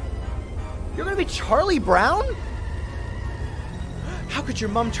that. You're going to be Charlie Brown? How could your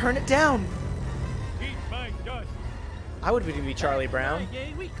mom turn it down? Eat my dust. I would be Charlie Brown.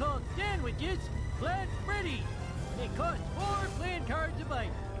 Friday, we call sandwiches flat Freddy. They cost 4 playing cards a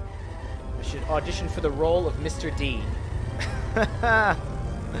bite. I should audition for the role of Mr. D.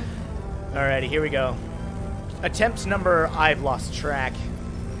 Alrighty, here we go. Attempt number, I've lost track.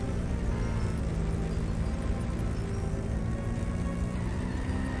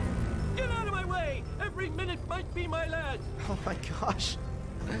 Get out of my way! Every minute might be my last. Oh my gosh.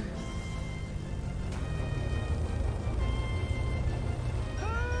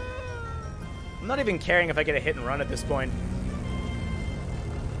 I'm not even caring if I get a hit and run at this point.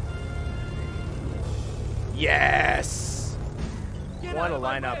 Yes! What a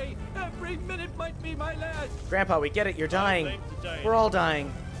lineup. Every minute might be my last. Grandpa, we get it. You're dying. We're all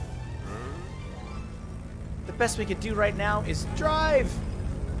dying. The best we could do right now is drive.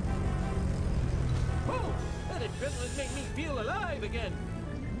 Whoa! That adrenaline made me feel alive again.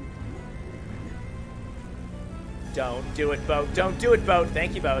 Don't do it, boat. Don't do it, boat.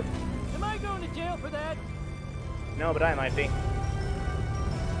 Thank you, boat. Am I going to jail for that? No, but I might be.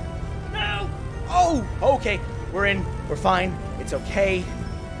 No! Oh! Okay. We're in. We're fine. It's okay.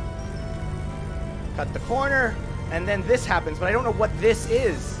 Cut the corner. And then this happens, but I don't know what this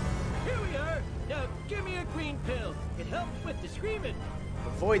is. Here we are. Now give me a green pill. It helps with the screaming.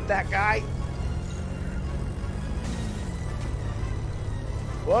 Avoid that guy.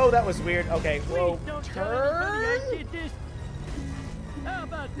 Whoa, that was weird. Okay, whoa. Please don't tell anybody I Turn. did this. How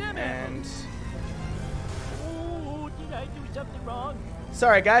about them And... apples? Oh, did I do something wrong?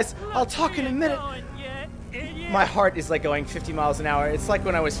 Sorry, guys. I'll talk in a minute. Going yet, idiot. My heart is like going 50 miles an hour. It's like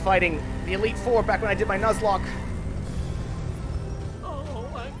when I was fighting the Elite Four back when I did my Nuzlocke.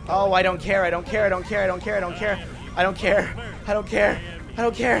 Oh, I don't care. I don't care. I don't care. I don't care. I don't care. I don't care. I don't care. I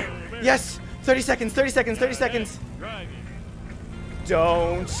don't care. Yes. 30 seconds. 30 seconds. 30 seconds.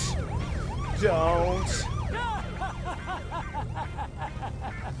 Don't. Don't.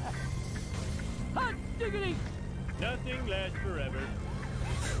 Hot diggity! Nothing lasts forever.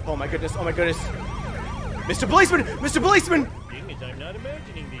 Oh my goodness. Oh my goodness. Mr. Policeman! Mr. Policeman! Thing is, I'm not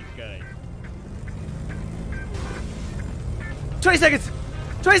imagining these guys. 20 seconds.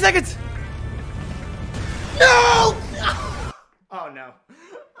 20 seconds. No! Oh, no.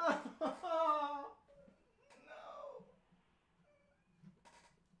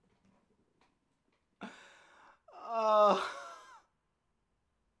 Oh.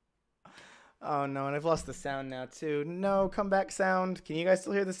 Oh no, and I've lost the sound now too. No, comeback sound. Can you guys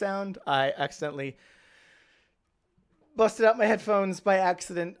still hear the sound? I accidentally busted out my headphones by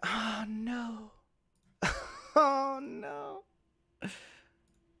accident. Oh no. Oh no. Oh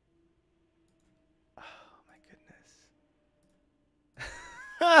my goodness.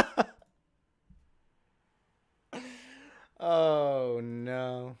 Oh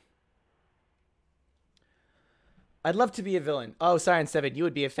no. I'd love to be a villain. Oh, Siren 7, you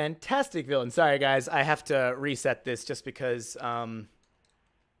would be a fantastic villain. Sorry, guys. I have to reset this just because of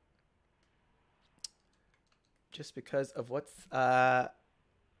what's...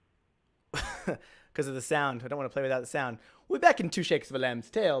 because of the sound. I don't want to play without the sound. We're back in Two Shakes of a Lamb's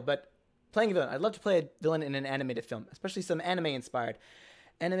Tail, but playing a villain. I'd love to play a villain in an animated film, especially some anime-inspired.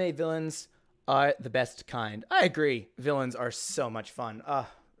 Anime villains are the best kind. I agree. Villains are so much fun.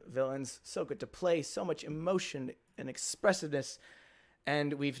 Villains, so good to play, so much emotion and expressiveness,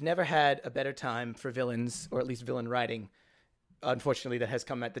 and we've never had a better time for villains, or at least villain writing. Unfortunately, that has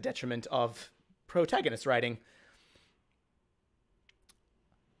come at the detriment of protagonist writing.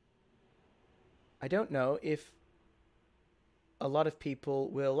 I don't know if a lot of people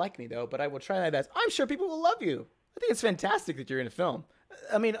will like me, though, but I will try my best. I'm sure people will love you. I think it's fantastic that you're in a film.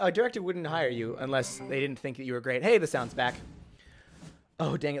 I mean, a director wouldn't hire you unless they didn't think that you were great. Hey, the sound's back.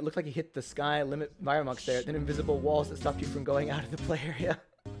 Oh, dang, it looked like you hit the sky limit Viromonks there, then invisible walls that stopped you from going out of the play area.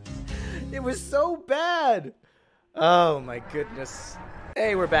 It was so bad. Oh, my goodness.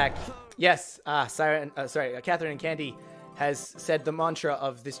 Hey, we're back. Yes, Catherine and Candy has said the mantra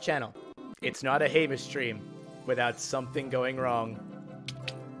of this channel. It's not a Hamish stream without something going wrong.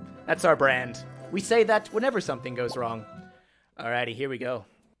 That's our brand. We say that whenever something goes wrong. Alrighty, here we go.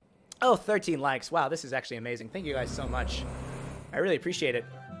 Oh, 13 likes. Wow, this is actually amazing. Thank you guys so much. I really appreciate it.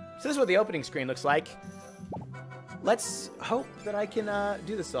 So this is what the opening screen looks like. Let's hope that I can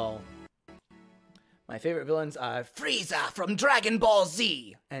do this all. My favorite villains are Frieza from Dragon Ball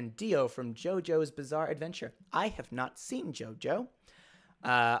Z and Dio from JoJo's Bizarre Adventure. I have not seen JoJo.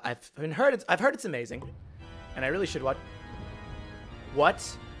 I've heard it's amazing, and I really should watch.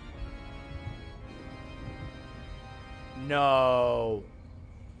 What? No.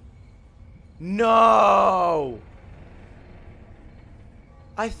 No.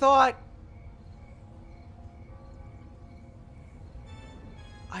 I thought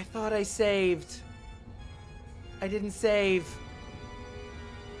I saved. I didn't save.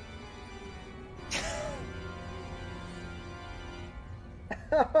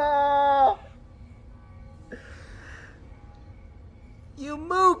 You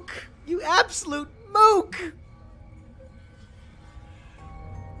mook! You absolute mook!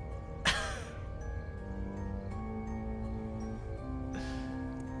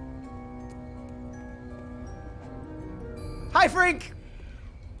 Hi, Frank.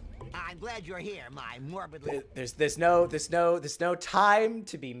 I'm glad you're here, my morbidly... There's no time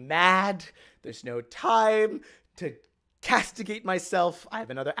to be mad. There's no time to castigate myself. I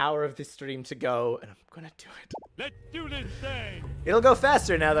have another hour of this stream to go, and I'm gonna do it. Let's do this thing! It'll go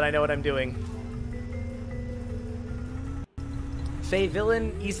faster now that I know what I'm doing. Faye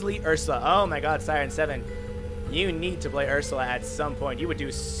villain, easily Ursula. Oh my god, Siren 7. You need to play Ursula at some point. You would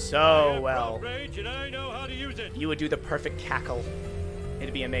do so well. Rage and I know how to use it. You would do the perfect cackle.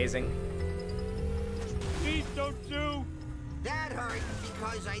 It'd be amazing. Please don't sue. That hurt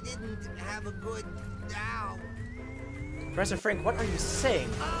because I didn't have a good... Ow. Professor Frank, what are you saying?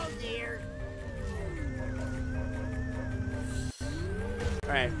 Oh, dear.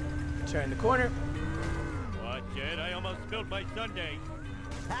 Alright, turn the corner. Watch it, I almost spilled my sundae.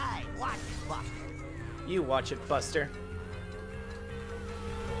 Hey, watch it, Buster. You watch it, Buster.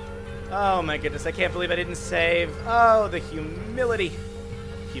 Oh my goodness, I can't believe I didn't save. Oh, the humility.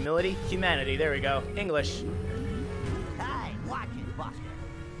 Humility? Humanity, there we go. English. Hey, watch it, Buster.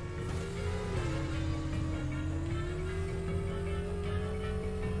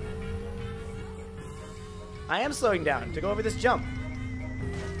 I am slowing down to go over this jump.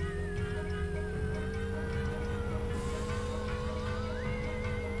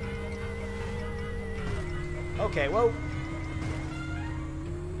 Okay, well,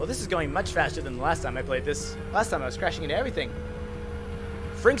 this is going much faster than the last time I played this. Last time I was crashing into everything.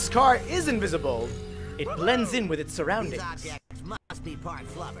 Frank's car is invisible. It blends in with its surroundings. These objects must be part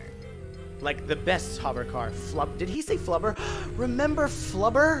flubber. Like the best hover car. Did he say Flubber? Remember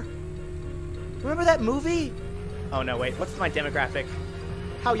Flubber? Remember that movie? Oh no, wait, what's my demographic?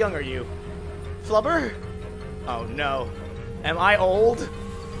 How young are you? Flubber? Oh no. Am I old?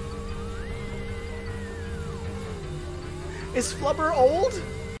 Is Flubber old?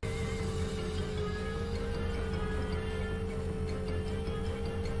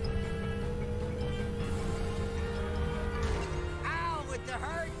 Ow, with the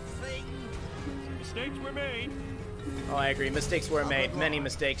hurt thing. Mistakes were made. Oh, I agree. Mistakes were made. Many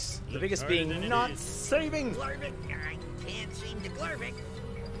mistakes. The biggest being not saving. Glurbic. I can't seem to glurbic.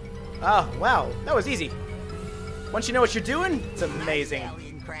 Oh, wow. That was easy. Once you know what you're doing, it's amazing. Nice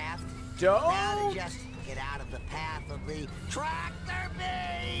alien craft. Now Don't. to just get out of the path of the tractor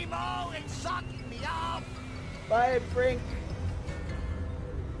beam. Oh, it sucked me up. Bye, Brink.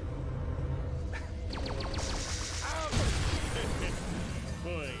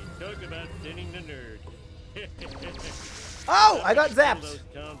 Boy, talk about thinning the nerd. Oh, I got Kill zapped. those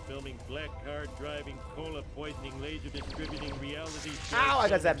town filming, black car driving, cola poisoning, laser distributing, reality show Ow, I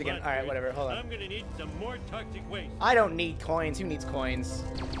got filming zapped again. All right, monsters. whatever. Hold on. I'm gonna need some more toxic waste. I don't need coins. Who needs coins?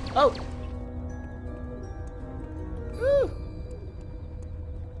 Oh. Woo.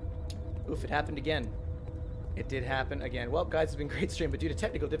 Oof, it happened again. It did happen again. Well, guys, it's been a great stream, but due to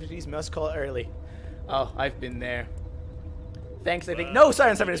technical difficulties, must call it early. Oh, I've been there. Thanks, I think. No,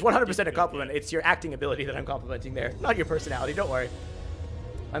 Silent 7 is 100% a compliment. It's your acting ability that I'm complimenting there, not your personality. Don't worry.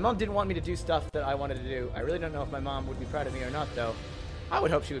 My mom didn't want me to do stuff that I wanted to do. I really don't know if my mom would be proud of me or not, though. I would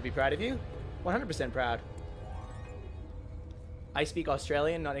hope she would be proud of you. 100% proud. I speak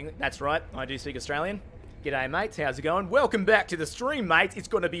Australian, not English. That's right, I do speak Australian. G'day, mates. How's it going? Welcome back to the stream, mates. It's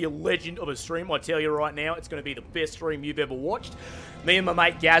going to be a legend of a stream, I tell you right now. It's going to be the best stream you've ever watched. Me and my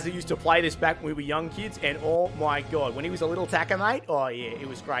mate Gazza used to play this back when we were young kids, and oh my god, when he was a little tacker, mate, oh yeah, it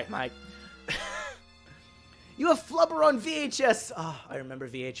was great, mate. You have Flubber on VHS. Oh, I remember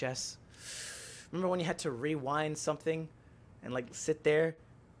VHS. Remember when you had to rewind something and like sit there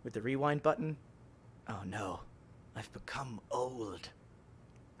with the rewind button? Oh no, I've become old.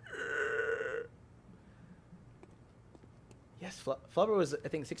 Yes, Flubber was, I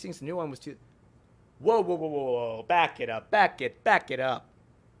think, 16th. The new one was 2. Whoa, whoa, whoa, whoa, whoa. Back it up. Back it up.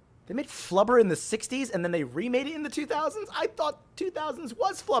 They made Flubber in the 60s, and then they remade it in the 2000s? I thought 2000s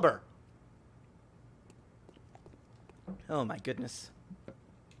was Flubber. Oh, my goodness.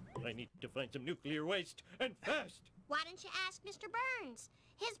 I need to find some nuclear waste, and fast. Why don't you ask Mr. Burns?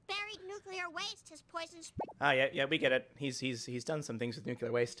 His buried nuclear waste has poisoned Ah, yeah, we get it. He's done some things with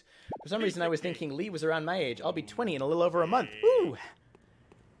nuclear waste. For some reason, I was thinking Lee was around my age. I'll be 20 in a little over a month. Woo!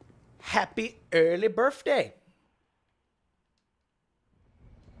 Happy early birthday.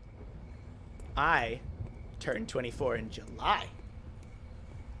 I turned 24 in July.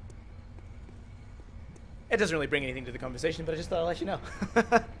 It doesn't really bring anything to the conversation, but I just thought I'd let you know.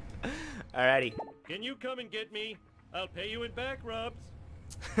 Alrighty. Can you come and get me? I'll pay you in back rubs.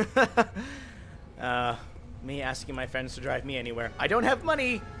 Me asking my friends to drive me anywhere. I don't have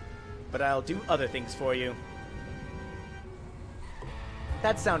money, but I'll do other things for you.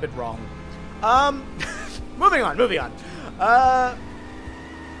 That sounded wrong. Moving on. Ah!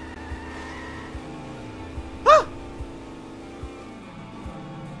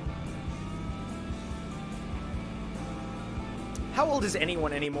 How old is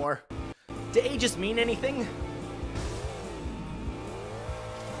anyone anymore? Do ages mean anything?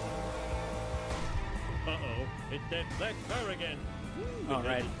 Uh-oh, it's that black car again. It All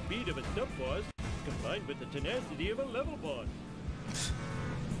right. has the speed of a sub-boss, combined with the tenacity of a level boss.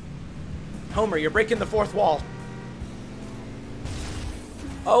 Homer, you're breaking the fourth wall.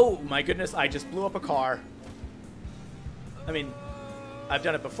 Oh my goodness, I just blew up a car. I mean, I've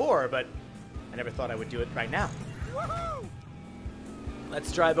done it before, but I never thought I would do it right now. Woohoo!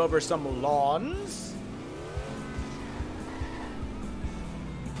 Let's drive over some lawns.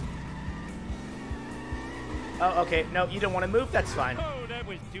 Oh, okay. No, you don't want to move? That's fine. Oh, that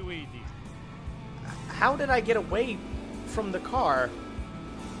was too easy. How did I get away from the car?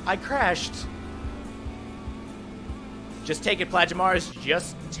 I crashed. Just take it, Plagimars.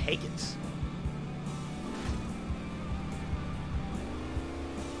 Just take it.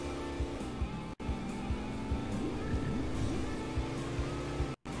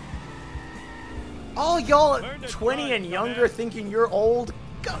 All y'all at 20 and younger thinking you're old,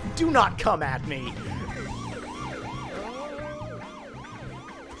 do not come at me.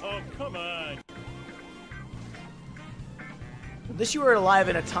 Oh, come on. Unless you were alive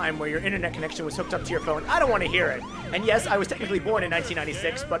in a time where your internet connection was hooked up to your phone, I don't want to hear it. And yes, I was technically born in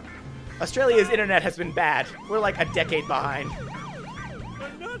 1996, but Australia's internet has been bad. We're like a decade behind.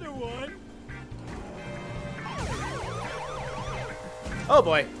 Another one? Oh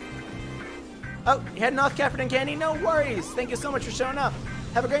boy. Oh, you had an off Cafford and Candy? No worries. Thank you so much for showing up.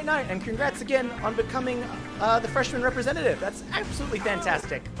 Have a great night, and congrats again on becoming the freshman representative. That's absolutely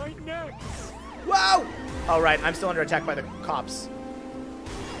fantastic. My neck! Wow! All right, I'm still under attack by the cops.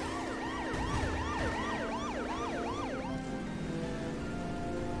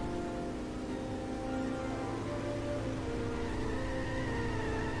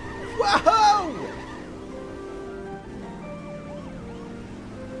 Whoa!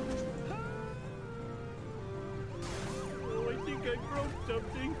 Oh, I think I broke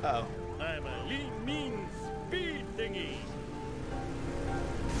something. Uh-oh. I'm a lean, mean speed thingy.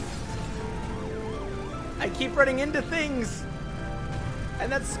 I keep running into things,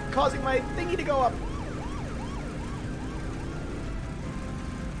 and that's causing my thingy to go up.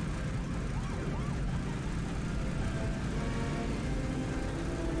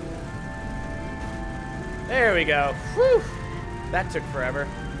 There we go. Whew! That took forever.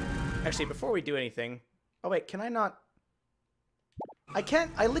 Actually, before we do anything... Oh, wait, can I not... I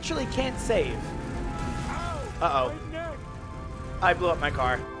can't... I literally can't save. Uh-oh. I blew up my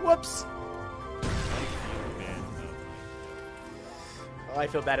car. Whoops! Oh, I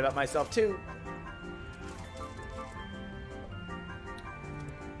feel bad about myself, too.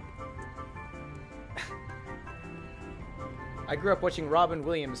 I grew up watching Robin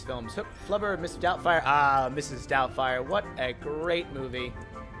Williams films. Hook, Flubber, Mr. Doubtfire. Ah, Mrs. Doubtfire. What a great movie.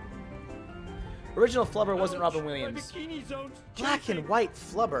 Original Flubber wasn't Robin Williams. Black and white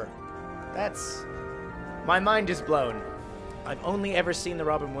Flubber. That's... My mind is blown. I've only ever seen the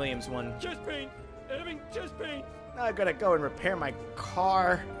Robin Williams one. Chest pain! Having chest pain! Now I've got to go and repair my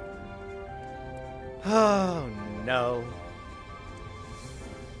car. Oh, no.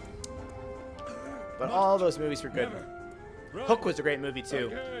 But all those movies were good. Hook was a great movie, too.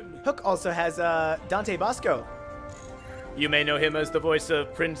 Hook also has Dante Bosco. You may know him as the voice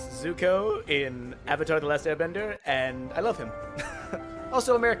of Prince Zuko in Avatar: The Last Airbender, and I love him.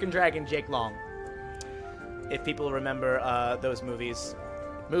 Also American Dragon Jake Long. If people remember those movies.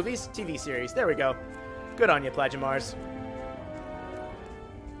 Movies? TV series. There we go. Good on you, Plagimars.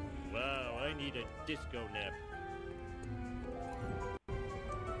 Wow, I need a disco nap.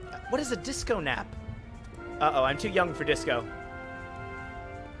 What is a disco nap? Uh-oh, I'm too young for disco.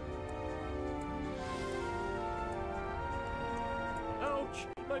 Ouch!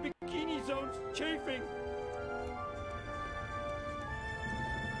 My bikini zone's chafing!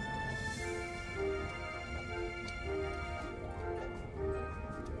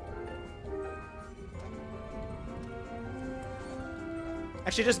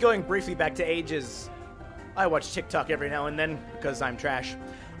 Actually, just going briefly back to ages. I watch TikTok every now and then because I'm trash.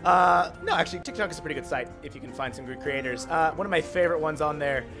 No, actually, TikTok is a pretty good site if you can find some good creators. One of my favorite ones on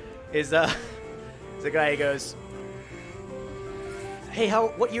there is a guy who goes, "Hey,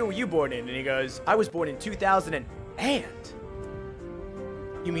 what year were you born in?" And he goes, "I was born in 2000 and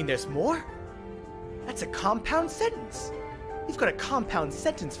you mean there's more? That's a compound sentence. You've got a compound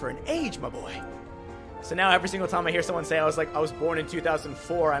sentence for an age, my boy." So now every single time I hear someone say I was born in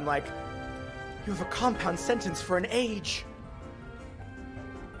 2004, I'm like, you have a compound sentence for an age.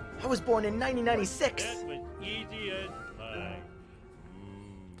 I was born in 1996. That was easy as pie.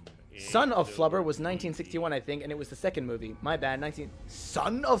 Son of Flubber was 1961, I think, and it was the second movie. My bad.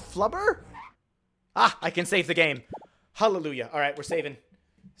 Son of Flubber? Ah, I can save the game. Hallelujah. All right, we're saving.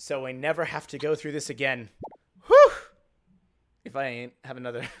 So I never have to go through this again. Whew! If I ain't have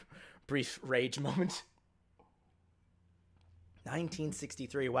another brief rage moment.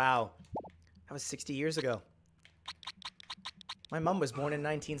 1963. Wow. That was 60 years ago. My mom was born in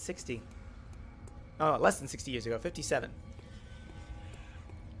 1960. Oh, less than 60 years ago. 57.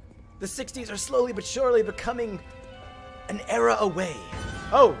 The 60s are slowly but surely becoming an era away.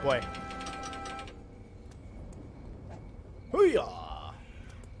 Oh, boy. Hoo-yah!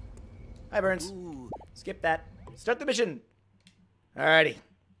 Hi, Burns. Ooh. Skip that. Start the mission. Alrighty.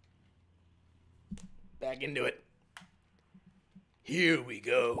 Back into it. Here we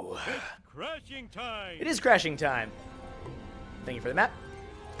go. Crashing time! It is crashing time. Thank you for the map.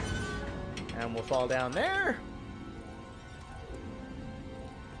 And we'll fall down there.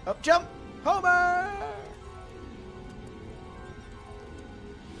 Up, jump! Homer!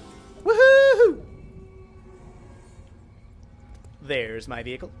 Woohoo! There's my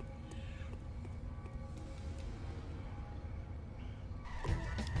vehicle.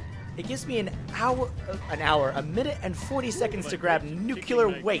 It gives me a minute and 40 seconds to grab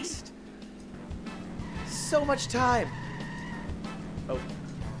nuclear waste. So much time. Oh,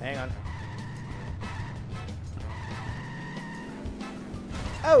 hang on.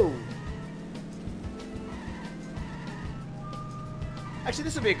 Oh! Actually,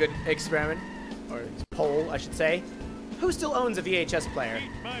 this would be a good experiment. Or poll, I should say. Who still owns a VHS player?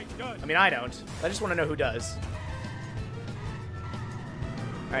 Eat my guts. I mean, I don't. I just want to know who does.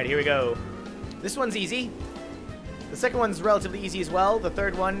 Alright, here we go. This one's easy. The second one's relatively easy as well. The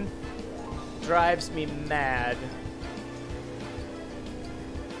third one drives me mad.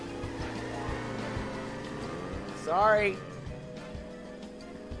 Sorry.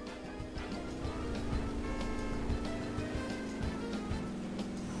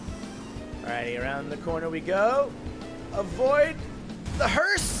 Alrighty, around the corner we go. Avoid the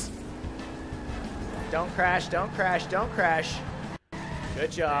hearse! Don't crash, don't crash, don't crash. Good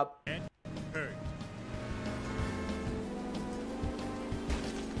job. Hurt.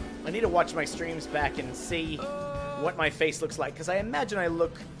 I need to watch my streams back and see what my face looks like, because I imagine I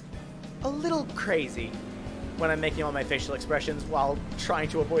look a little crazy when I'm making all my facial expressions while trying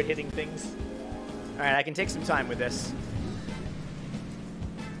to avoid hitting things. Alright, I can take some time with this.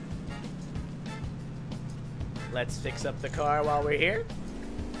 Let's fix up the car while we're here.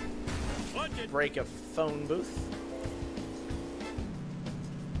 Watch it. Break a phone booth.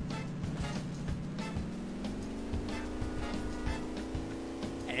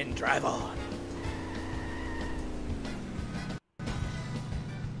 And drive on.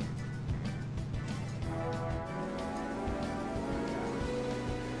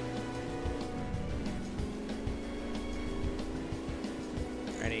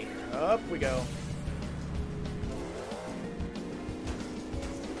 Ready? Up we go.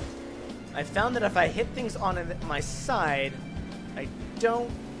 I found that if I hit things on my side, I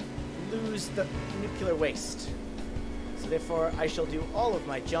don't lose the nuclear waste. So therefore, I shall do all of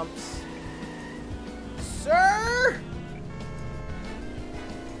my jumps. Sir!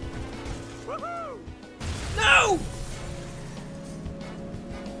 Woohoo! No!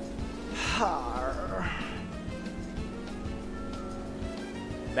 Har.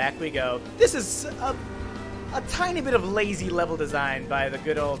 Back we go. This is a tiny bit of lazy level design by the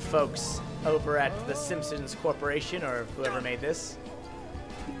good old folks over at the Simpsons Corporation, or whoever made this.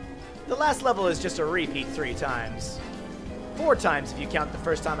 The last level is just a repeat 3 times. 4 times if you count the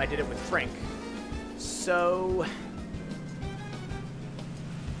first time I did it with Frank. So,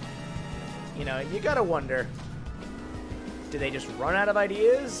 you know, you gotta wonder, do they just run out of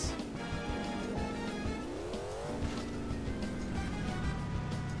ideas?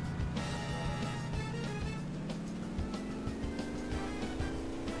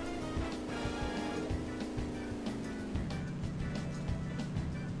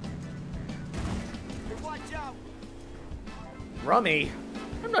 Rummy?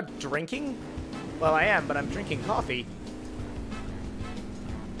 I'm not drinking. Well, I am, but I'm drinking coffee.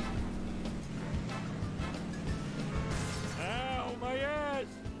 Ow, my ass!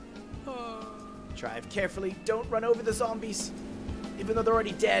 Drive carefully. Don't run over the zombies. Even though they're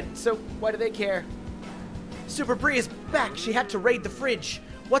already dead, so why do they care? Super Bree is back. She had to raid the fridge.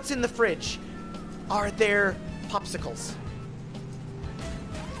 What's in the fridge? Are there popsicles?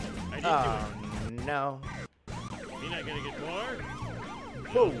 I did Oh, no. do it. You're not gonna get more?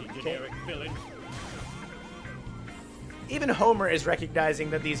 Whoa, You okay. generic villain. Even Homer is recognizing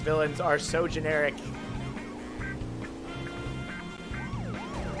that these villains are so generic.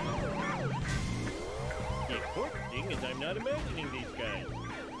 The important thing is I'm not imagining these guys.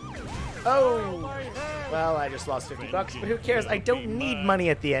 Oh! My head! Well, I just lost 50 bucks, but who cares? I don't need money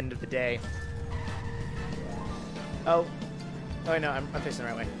at the end of the day. Oh. Oh, no, I'm facing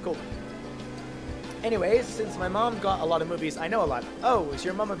the right way. Cool. Anyways, since my mom got a lot of movies, I know a lot. Oh, is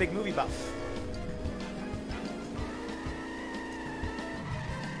your mom a big movie buff?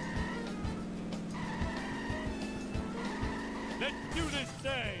 Let's do this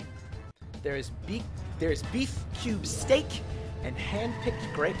thing! There's beef cube steak and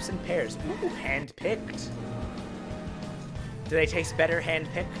hand-picked grapes and pears. Ooh, hand-picked. Do they taste better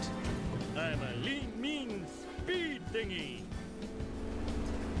hand-picked? I'm a lean, mean speed thingy.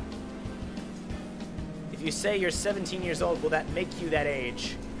 If you say you're 17 years old, will that make you that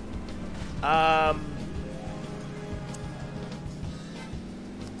age?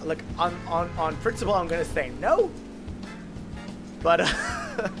 Look, on principle, I'm gonna say no. But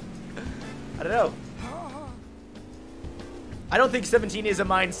I don't know. I don't think 17 is a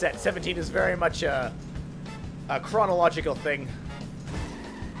mindset. 17 is very much a chronological thing.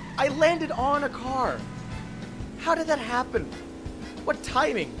 I landed on a car. How did that happen? What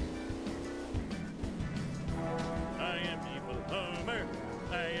timing? I am evil Homer.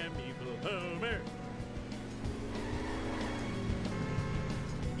 I am evil Homer.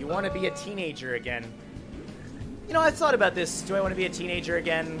 You want to be a teenager again. You know, I've thought about this. Do I want to be a teenager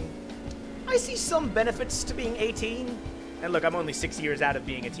again? I see some benefits to being 18. And look, I'm only 6 years out of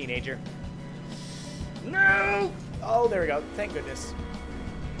being a teenager. No! Oh, there we go. Thank goodness.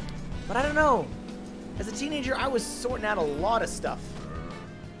 But I don't know. As a teenager, I was sorting out a lot of stuff.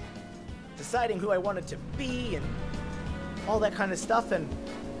 Deciding who I wanted to be and all that kind of stuff, and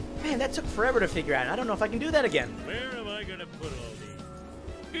man, that took forever to figure out. I don't know if I can do that again. Where am I gonna put all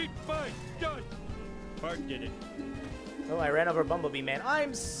these? Eat my dust! Bart did it. Oh, I ran over Bumblebee, man.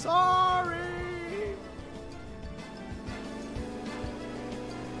 I'm sorry!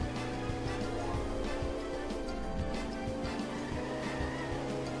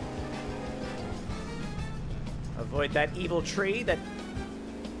 Avoid that evil tree that...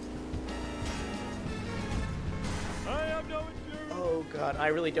 I have no insurance. Oh god, I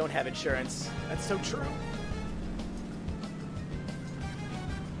really don't have insurance. That's so true.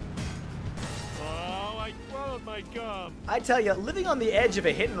 Oh, I swallowed my gum. I tell you, living on the edge of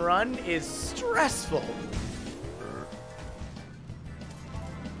a hit and run is stressful.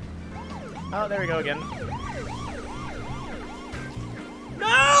 Oh, there we go again.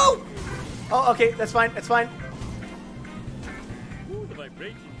 No! Oh, okay, that's fine, that's fine. Ooh, the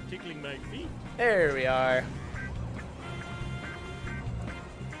vibration's tickling my feet. There we are.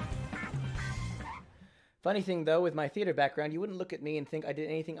 Funny thing, though, with my theater background, you wouldn't look at me and think I did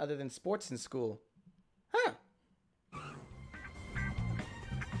anything other than sports in school. Huh.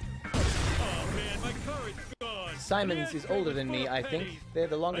 Oh man, my car is gone. Simons is older than me, I think. They're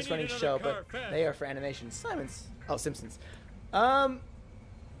the longest running another show, car, but fast. they are for animation. Simons. Oh, Simpsons.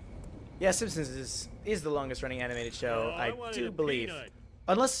 Yeah, Simpsons is the longest running animated show, Oh, I wanted do a believe. peanut.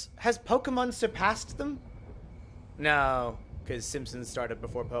 Unless, has Pokemon surpassed them? No, because Simpsons started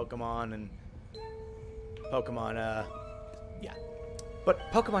before Pokemon, and Pokemon, yeah. But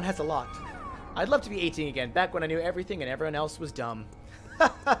Pokemon has a lot. I'd love to be 18 again, back when I knew everything and everyone else was dumb.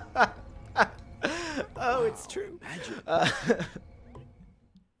 Oh, it's true.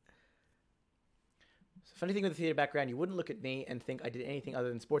 Funny thing with the theater background, you wouldn't look at me and think I did anything other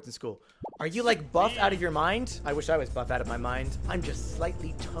than sports in school. Are you, like, buff out of your mind? I wish I was buff out of my mind. I'm just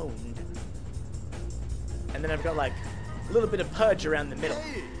slightly toned. And then I've got, like, a little bit of pudge around the middle.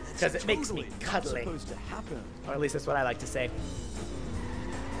 Because it makes me cuddly. Supposed to happen. Or at least that's what I like to say.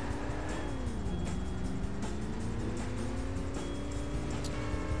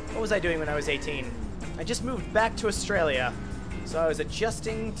 What was I doing when I was 18? I just moved back to Australia. So I was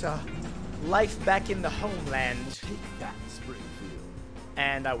adjusting to life back in the homeland. Take that, Springfield.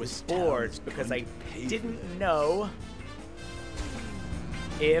 And I was This town bored is because going I to pay for didn't this. know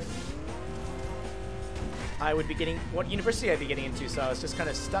if I would be getting, what university I'd be getting into, so I was just kind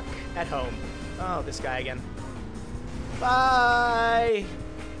of stuck at home. Oh, this guy again. Bye!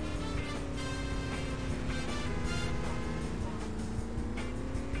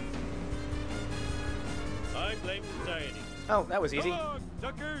 I blame society. Oh, that was easy. Come on,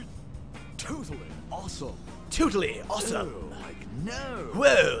 suckers! Totally awesome. Totally awesome. Oh, like no.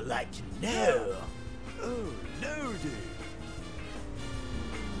 Whoa, like no. Oh, no, dude.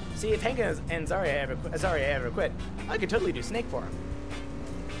 See, if Hank and Zarya ever quit, I could totally do Snake for him.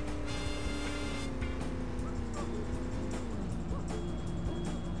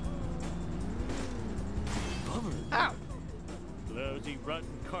 Bummer. Ow! Lousy, rotten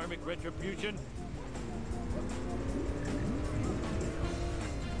karmic retribution.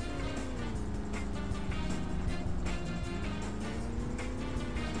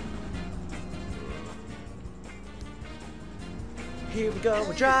 Here we go,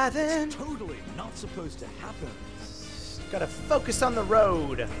 we're driving. Totally not supposed to happen. Gotta focus on the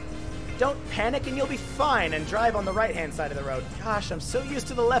road. Don't panic and you'll be fine, and drive on the right-hand side of the road. Gosh, I'm so used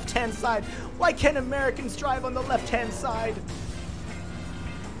to the left-hand side. Why can't Americans drive on the left-hand side?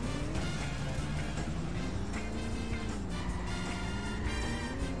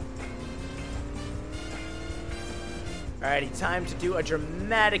 Alrighty, time to do a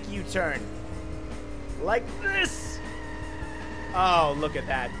dramatic U-turn. Like this! Oh, look at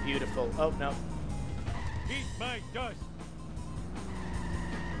that. Beautiful. Oh, no. Eat my dust.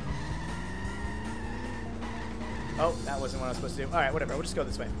 Oh, that wasn't what I was supposed to do. Alright, whatever. We'll just go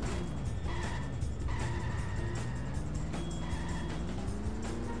this way.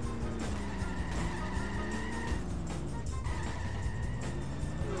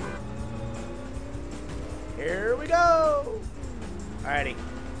 Here we go! Alrighty.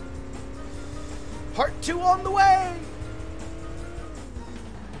 Part 2 on the way!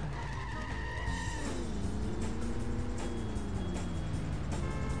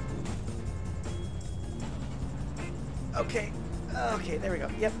 Okay. Okay, there we go.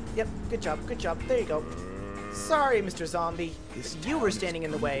 Yep, yep. Good job, good job. There you go. Sorry, Mr. Zombie. You were standing in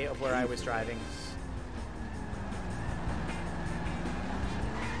the way of where I was driving.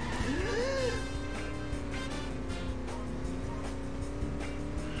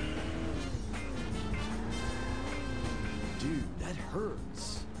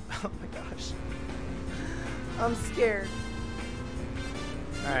 hurts. Oh my gosh. I'm scared.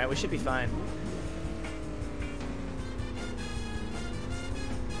 Alright, we should be fine.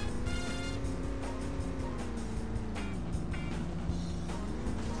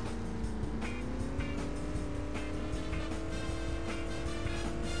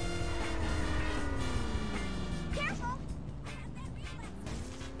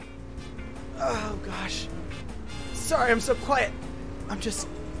 Oh gosh. Sorry, I'm so quiet. I'm just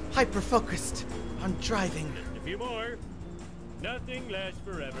hyper-focused on driving. Just a few more. Nothing lasts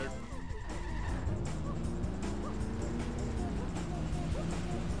forever.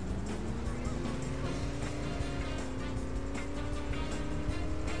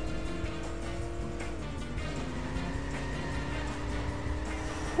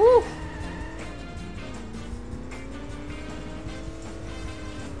 Whew.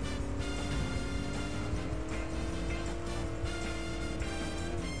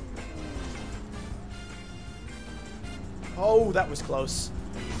 Oh, that was close.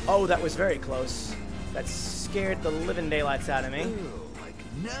 Oh, that was very close. That scared the living daylights out of me. Ew, like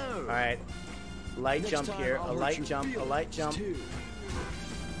no. Alright. Light Next jump time here. I'll A hurt light your jump. A light feelings, jump. too.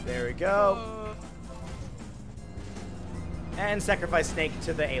 There we go. And sacrifice Snake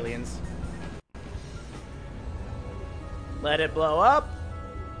to the aliens. Let it blow up.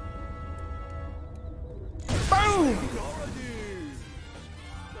 Boom!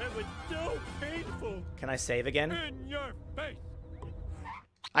 That was so painful. Can I save again? In your face.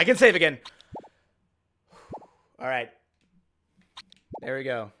 I can save again. All right. There we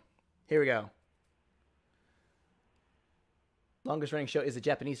go. Here we go. Longest running show is a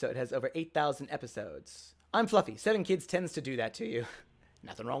Japanese show. It has over 8,000 episodes. I'm fluffy. 7 kids tends to do that to you.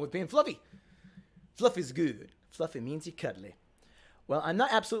 Nothing wrong with being fluffy. Fluffy's good. Fluffy means you're cuddly. Well, I'm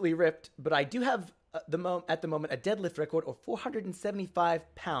not absolutely ripped, but I do have at the moment a deadlift record of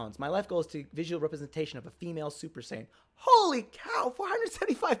 475 pounds. My life goal is to visual representation of a female Super Saiyan. Holy cow,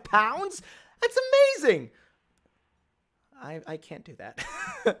 475 pounds? That's amazing. I can't do that.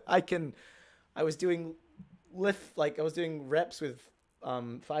 I was doing reps with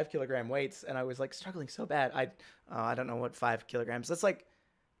 5 kilogram weights, and I was like struggling so bad. I don't know what 5 kilograms. That's like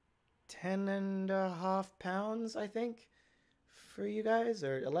 10.5 pounds, I think, for you guys,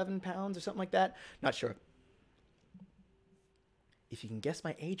 or 11 pounds or something like that. Not sure. If you can guess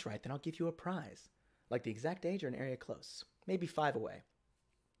my age right, then I'll give you a prize. Like the exact age or an area close. Maybe 5 away.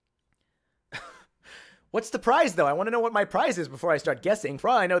 What's the prize, though? I want to know what my prize is before I start guessing. For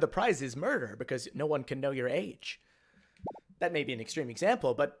all I know, the prize is murder, because no one can know your age. That may be an extreme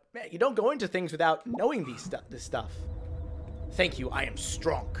example, but man, you don't go into things without knowing this stuff. Thank you, I am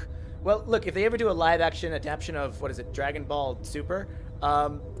strong. Well, look, if they ever do a live-action adaptation of, what is it, Dragon Ball Super,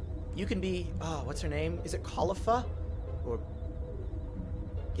 you can be, what's her name? Is it Caulifla? Or,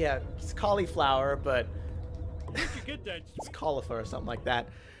 yeah, it's cauliflower, but Where'd you get that? it's cauliflower or something like that.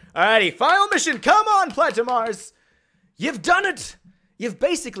 Alrighty, final mission. Come on, Platimars. You've done it. You've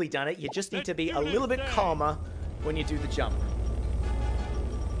basically done it. You just need to be a little bit calmer when you do the jump.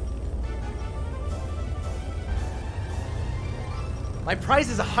 My prize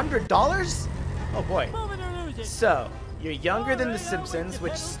is $100? Oh boy. Move it or lose it. So, you're younger than The Alright, I'll Simpsons, wait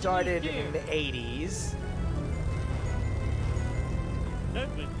which to settle started this in the here. 80s. That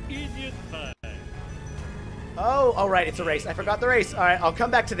was easy as pie. Oh, all right, it's a race. I forgot the race. All right, I'll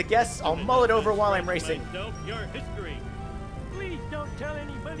come back to the guests. I'll mull it over while I'm racing. Myself, your history. Please don't tell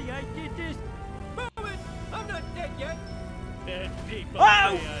anybody I did this. Move it. I'm not dead yet. Dead people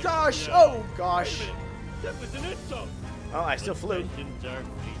Oh, say I gosh. know. Oh, gosh. Wait a minute. That was an insult. Oh, I still flew. Intentions are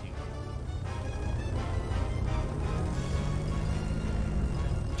fleeting.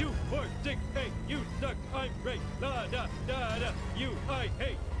 2, 4, 6, 8. You suck. I'm great. Da da da da. You I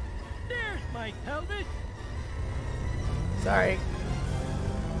hate. There's my pelvis. Sorry.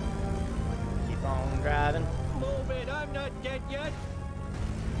 Keep on driving. Move it. I'm not dead yet.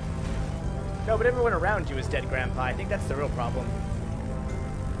 No, but everyone around you is dead, Grandpa. I think that's the real problem.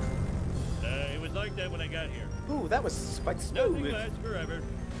 It was like that when I got here. Ooh, that was quite Nothing smooth. lasts forever.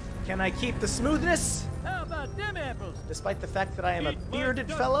 Can I keep the smoothness, How about them apples? despite the fact that I am a Eat my bearded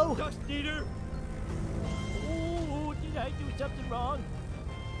dust, fellow? Dust eater. Oh, did I do something wrong?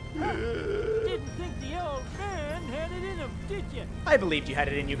 Didn't think the old man had it in him, did you? I believed you had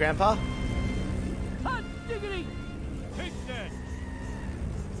it in you, Grandpa. Hot diggity! Take that.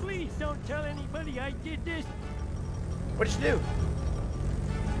 Please don't tell anybody I did this. What did you do?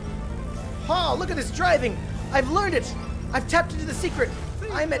 Oh, look at this driving! I've learned it! I've tapped into the secret!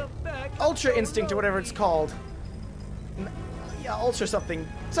 I'm at Ultra Instinct or whatever it's called. Yeah, Ultra something.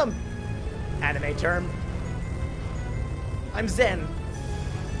 Some anime term. I'm zen.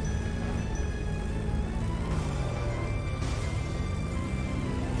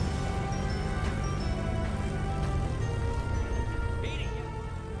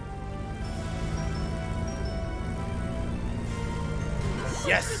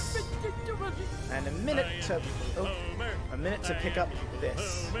 Yes! And a minute to pick up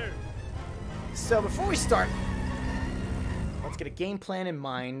this. So before we start, let's get a game plan in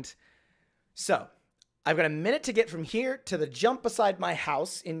mind. So, I've got a minute to get from here to the jump beside my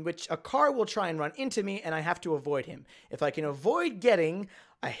house, in which a car will try and run into me, and I have to avoid him. If I can avoid getting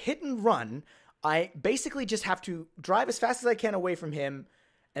a hit and run, I basically just have to drive as fast as I can away from him,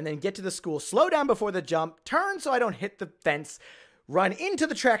 and then get to the school, slow down before the jump, turn so I don't hit the fence, run into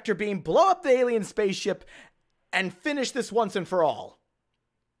the tractor beam, blow up the alien spaceship, and finish this once and for all.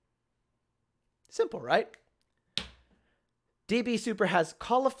 Simple, right? DB Super has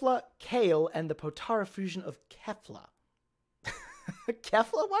cauliflower, kale, and the Potara fusion of Kefla.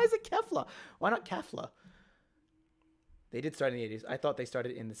 Kefla? Why is it Kefla? Why not Kefla? They did start in the 80s. I thought they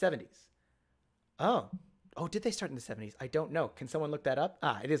started in the 70s. Oh. Oh, did they start in the 70s? I don't know. Can someone look that up?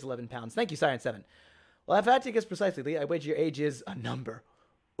 Ah, it is 11 pounds. Thank you, Siren7. Well, if I had to guess precisely, Lee, I wager your age is a number.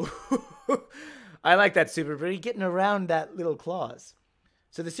 I like that, Super, but you're getting around that little clause.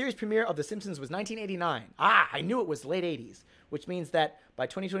 So the series premiere of The Simpsons was 1989. Ah, I knew it was the late 80s, which means that by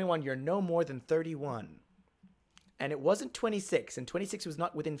 2021, you're no more than 31. And it wasn't 26, and 26 was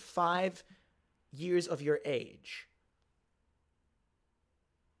not within 5 years of your age.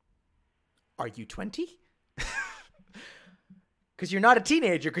 Are you 20? Because you're not a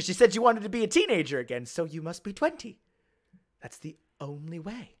teenager, because you said you wanted to be a teenager again, so you must be 20. That's the only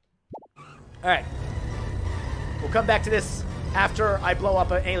way. All right. We'll come back to this after I blow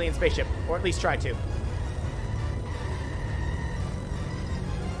up an alien spaceship, or at least try to.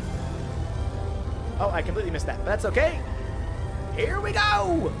 Oh, I completely missed that, but that's okay. Here we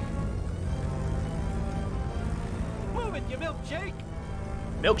go! Move it, you milkshake!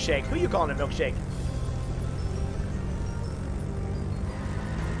 Milkshake? Who you calling a milkshake?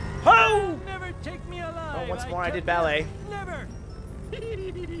 Ho! Never take me alive. Oh, once more I did ballet. Never!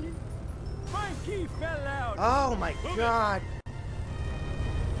 My key fell out. Oh my god.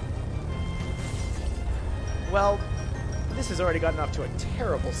 Well, this has already gotten off to a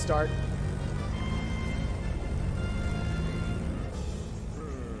terrible start.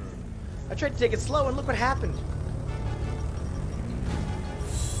 I tried to take it slow and look what happened.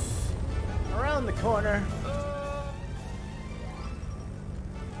 Around the corner.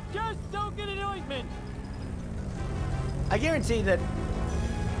 Just don't get an ointment. I guarantee that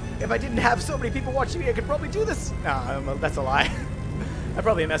if I didn't have so many people watching me, I could probably do this. No, that's a lie. I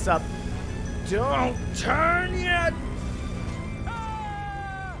probably mess up. Don't turn yet!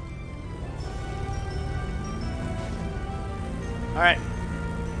 Ah! Alright.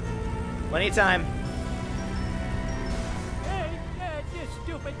 Plenty of time. Hey, you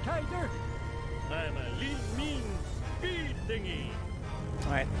stupid Kaiser. I'm a lean, mean speed thingy.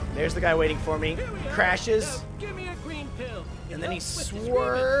 Alright, there's the guy waiting for me. Here we are. Crashes. Now, give me a green pill. And then he Enough with the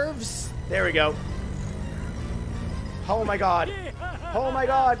swerves. There we go. Oh my god. screaming. Oh my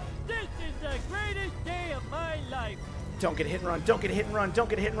god. This is the greatest day of my life. Don't get a hit and run. Don't get a hit and run. Don't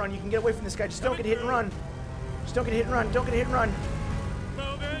get a hit and run. You can get away from this guy. Just don't get a hit and run. Just don't get a hit and run. Don't get a hit and run.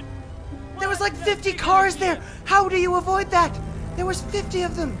 Move it. There was like 50 cars there. How do you avoid that? There was 50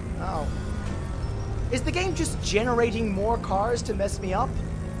 of them. Oh. Is the game just generating more cars to mess me up?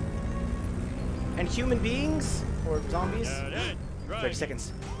 And human beings? Or zombies? 30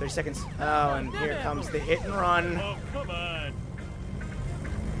 seconds. 30 seconds. Oh, and here comes the hit and run. Oh, come on.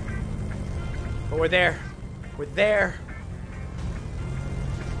 But we're there. We're there.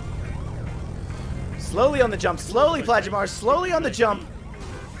 Slowly on the jump. Slowly, Plagimar. Slowly on the jump.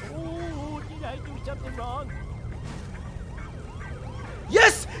 Oh, did I do something wrong?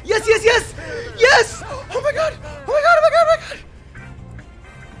 Yes! Yes, yes, yes! Yes! Oh my god! Oh my god, oh my god, oh my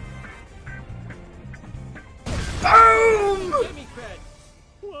god! Boom! Give me credit.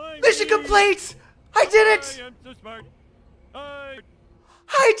 Why Mission me? complete! I did I it! am so smart.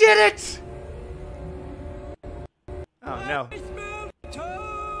 I did it! Oh no.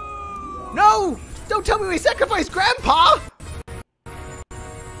 No! Don't tell me we sacrificed Grandpa!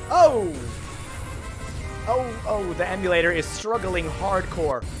 Oh! Oh, the emulator is struggling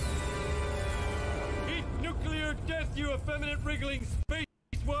hardcore. Eat nuclear death, you effeminate wriggling space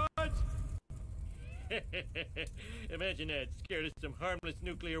wads! Imagine that, scared of some harmless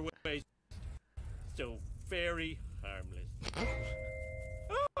nuclear waste. So very harmless.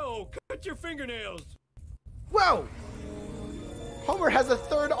 Oh, cut your fingernails! Whoa! Homer has a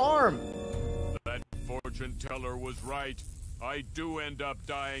third arm. That fortune teller was right. I do end up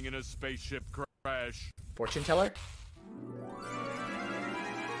dying in a spaceship crash. Fortune teller?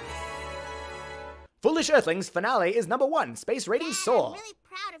 Foolish Earthlings finale is #1. Space rating Dad, soar. I'm really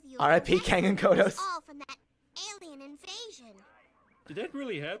proud of you. R.I.P. That Kang and was Kodos. all from that alien invasion. Did that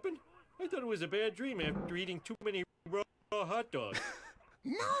really happen? I thought it was a bad dream after eating too many raw hot dogs.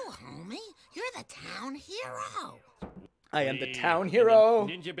 No, homie. You're the town hero. I am the Hey, town and hero.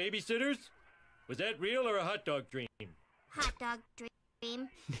 the ninja babysitters? Was that real or a hot dog dream? Hot dog dream.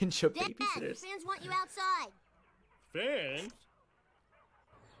 Ninja Dad, babysitters. fans want you outside. Fans?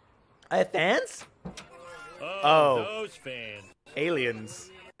 I have fans? Oh, those fans. Aliens.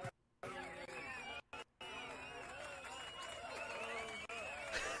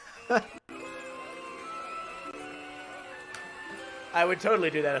 I would totally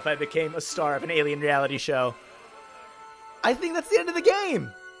do that if I became a star of an alien reality show. I think that's the end of the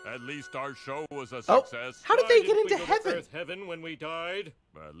game. At least our show was a Oh, success. how did Why they get didn't we into go to heaven? Earth heaven when we died?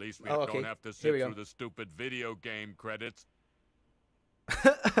 At least we Oh, okay. don't have to Here sit we go. through the stupid video game credits.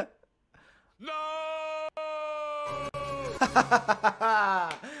 No!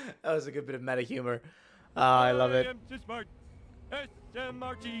 That was a good bit of meta humor. Oh, I love it. am too smart.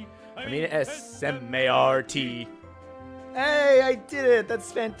 S-M-R-T. I mean S-M-A-R-T. Hey, I did it.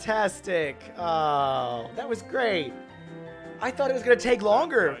 That's fantastic. Oh, that was great. I thought it was going to take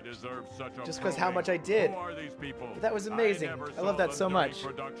longer. I deserve such a Just 'cause how probing. much I did. Who are these people? But that was amazing. never I love saw that so them much.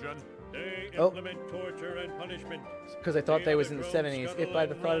 doing Production. They Oh. implement torture and punishment. Because I thought they was in the underground 70s. scuttle If by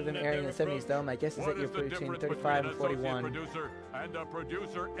the and thought of run them at airing in their the 70s, though, my guess is What that you're is the between difference 35 and between an associate 41. producer and a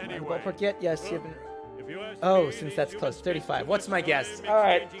producer Am I in the anyway? ballpark yet? Yes, you haven't. If you ask Oh, me, since these that's humans close, spend 35. too What's much my time guess? All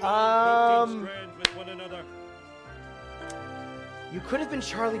right, exchanging protein strands with one another. You could have been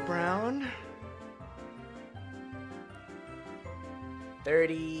Charlie Brown.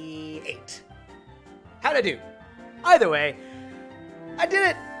 38. How'd I do? Either way, I did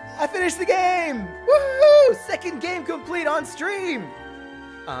it! I finished the game! Woohoo! Second game complete on stream!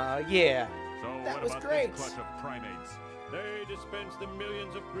 Yeah. So That what was about great. this clutch of primates? They dispense the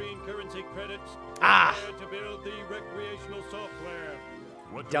millions of green currency credits Ah. required to build the recreational software.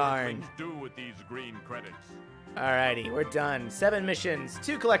 What do Darn. things do with these green credits? Alrighty, we're done. 7 missions,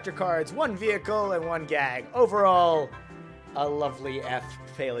 2 collector cards, 1 vehicle, and 1 gag. Overall, a lovely F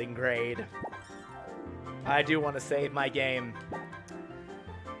failing grade. I do want to save my game.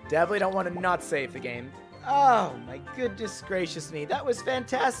 Definitely don't want to not save the game. Oh my goodness gracious me, that was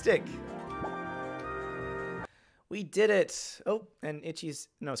fantastic. We did it. Oh, and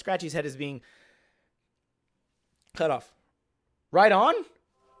Scratchy's head is being cut off. Right on?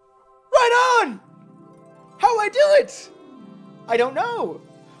 Right on! How I do it? I don't know.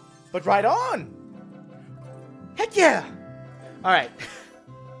 But right on. Heck yeah. All right.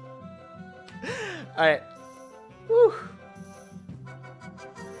 All right. Whew.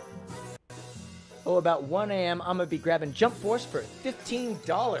 Oh, about 1 a.m., I'm going to be grabbing Jump Force for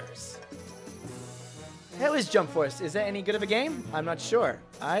 $15. How is Jump Force? Is that any good of a game? I'm not sure.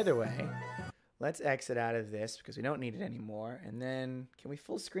 Either way, let's exit out of this because we don't need it anymore. And then, can we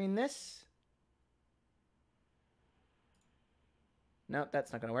full screen this? Nope,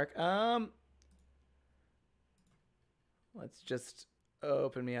 that's not going to work. Let's just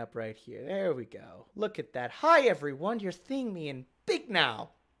open me up right here. There we go. Look at that. Hi, everyone. You're seeing me in big now.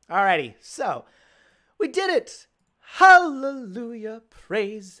 Alrighty, so we did it. Hallelujah.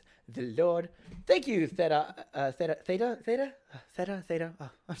 Praise the Lord. Thank you, Theta. Oh,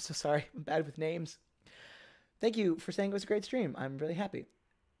 I'm so sorry. I'm bad with names. Thank you for saying it was a great stream. I'm really happy.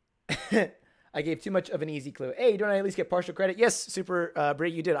 I gave too much of an easy clue. Hey, don't I at least get partial credit? Yes, Super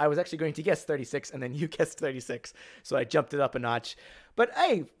Brie, you did. I was actually going to guess 36, and then you guessed 36, so I jumped it up a notch. But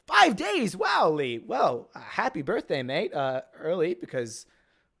hey, 5 days! Wow, Lee. Well, happy birthday, mate. Early, because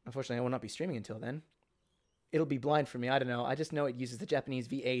unfortunately I will not be streaming until then. It'll be blind for me. I don't know. I just know it uses the Japanese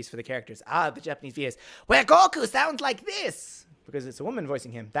VAs for the characters. Ah, the Japanese VAs. Where Goku sounds like this! Because it's a woman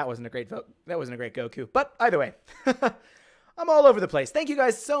voicing him. That wasn't a great vote. That wasn't a great Goku. But either way. I'm all over the place. Thank you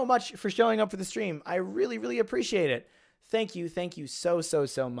guys so much for showing up for the stream. I really, really appreciate it. Thank you so, so,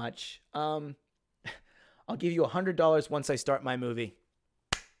 so much. I'll give you $100 once I start my movie.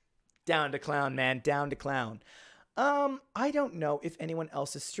 Down to clown, man. Down to clown. I don't know if anyone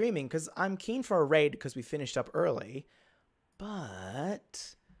else is streaming because I'm keen for a raid because we finished up early.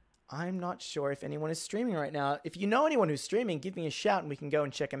 But I'm not sure if anyone is streaming right now. If you know anyone who's streaming, give me a shout and we can go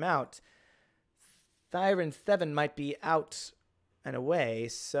and check them out. Thyron 7 might be out and away,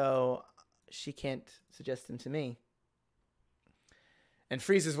 so she can't suggest them to me. And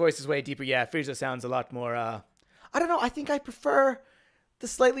Frieza's voice is way deeper. Yeah, Frieza sounds a lot more, I don't know, I think I prefer the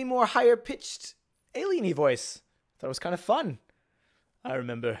slightly more higher-pitched alien-y voice. Thought it was kind of fun. I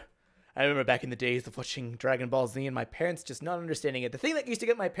remember back in the days of watching Dragon Ball Z and my parents just not understanding it. The thing that used to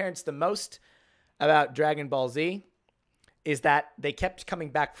get my parents the most about Dragon Ball Z is that they kept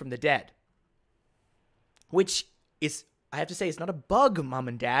coming back from the dead. Which is, I have to say, it's not a bug, Mom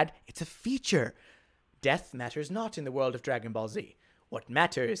and Dad. It's a feature. Death matters not in the world of Dragon Ball Z. What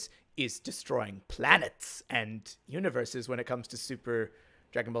matters is destroying planets and universes when it comes to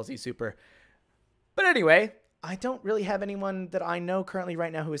Dragon Ball Z Super. But anyway, I don't really have anyone that I know currently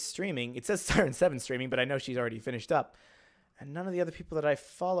right now who is streaming. It says Siren 7 streaming, but I know she's already finished up. And none of the other people that I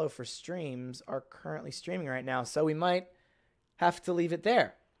follow for streams are currently streaming right now, so we might have to leave it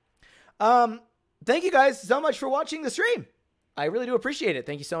there. Thank you guys so much for watching the stream. I really do appreciate it.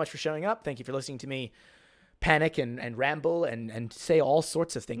 Thank you so much for showing up. Thank you for listening to me panic and ramble and say all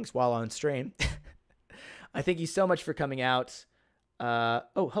sorts of things while on stream. I thank you so much for coming out.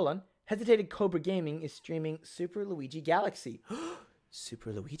 Oh, hold on. Hesitated Cobra Gaming is streaming Super Luigi Galaxy.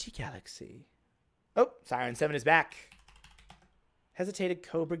 Super Luigi Galaxy. Oh, Siren 7 is back. Hesitated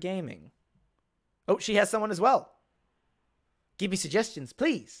Cobra Gaming. Oh, she has someone as well. Give me suggestions,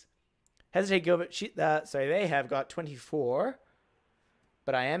 please. Hesitated Cobra. Sorry, they have got 24.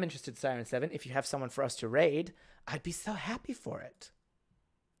 But I am interested in Siren 7. If you have someone for us to raid, I'd be so happy for it.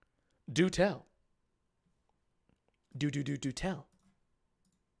 Do tell. Do tell.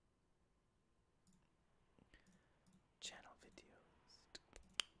 Channel videos.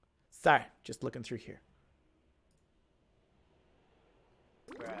 Sorry, just looking through here.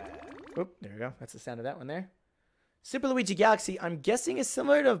 Oop, there we go. That's the sound of that one there. Super Luigi Galaxy, I'm guessing is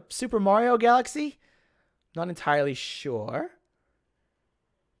similar to Super Mario Galaxy. Not entirely sure.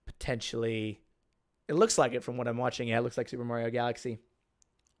 Potentially. It looks like it from what I'm watching. Yeah, it looks like Super Mario Galaxy.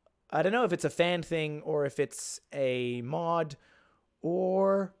 I don't know if it's a fan thing or if it's a mod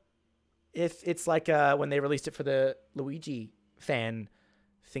or if it's like when they released it for the Luigi fan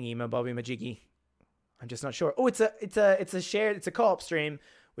thingy mabobby majiggy. I'm just not sure. Oh, it's a co-op stream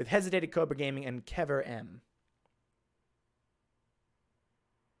with Hesitated Cobra Gaming and Kever M.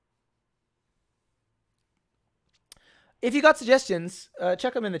 If you got suggestions,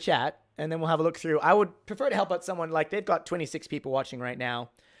 check them in the chat, and then we'll have a look through. I would prefer to help out someone, like they've got 26 people watching right now.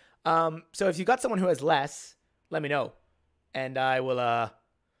 So if you got someone who has less, let me know, and I will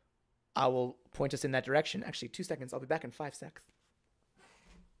point us in that direction. Actually, 2 seconds. I'll be back in 5 seconds.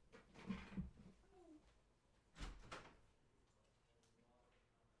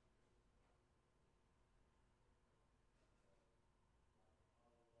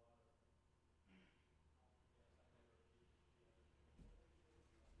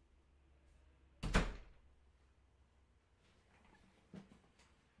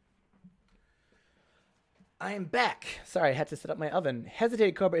 I am back. Sorry, I had to set up my oven.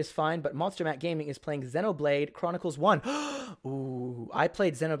 Hesitated Cobra is fine, but Monster Matt Gaming is playing Xenoblade Chronicles 1. Ooh, I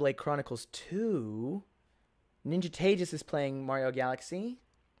played Xenoblade Chronicles 2. Ninja Tagus is playing Mario Galaxy.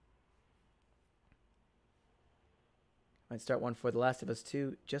 Might start one for The Last of Us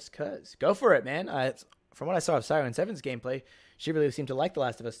 2 just cuz. Go for it, man. From what I saw of Siren 7's gameplay, she really seemed to like The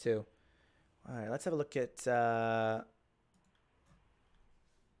Last of Us 2. All right, let's have a look at...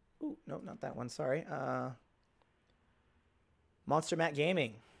 Ooh, no, not that one. Sorry. Monster Matt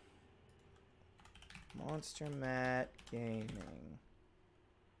Gaming. Monster Matt Gaming.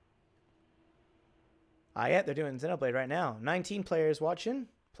 Yeah, they're doing Xenoblade right now. 19 players watching.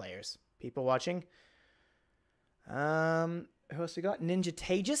 People watching. Who else we got? Ninja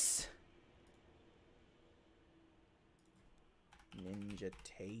Tagus.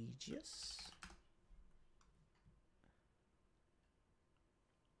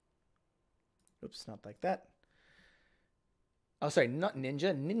 Oops, not like that. Oh, sorry, not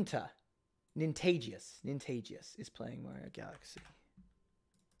Ninja. Nintagious is playing Mario Galaxy.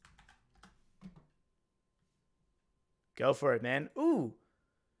 Go for it, man. Ooh.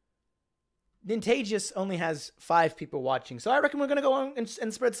 Nintagious only has 5 people watching, so I reckon we're going to go on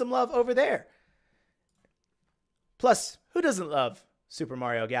and spread some love over there. Plus, who doesn't love Super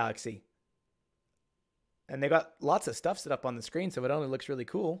Mario Galaxy? And they got lots of stuff set up on the screen, so it only looks really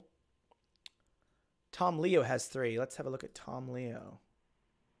cool. Tom Leo has 3. Let's have a look at Tom Leo.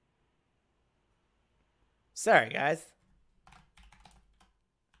 Sorry, guys.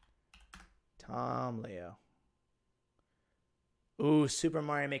 Tom Leo. Ooh, Super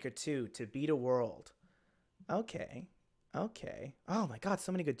Mario Maker 2 to beat a world. Okay. Okay. Oh my god,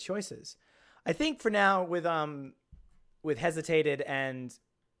 so many good choices. I think for now with Hesitated and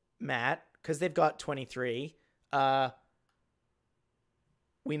Matt, because they've got 23,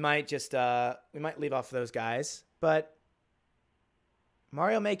 we might just we might leave off those guys. But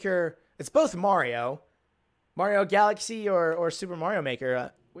Mario Maker, it's both Mario Mario Galaxy or Super Mario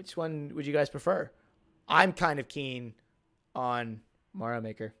Maker? Which one would you guys prefer? I'm kind of keen on Mario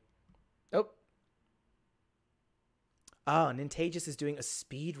Maker. Oh. Oh, Nintagious is doing a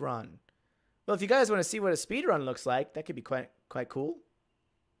speed run. Well, if you guys want to see what a speed run looks like, that could be quite cool.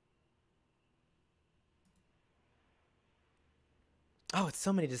 Oh, it's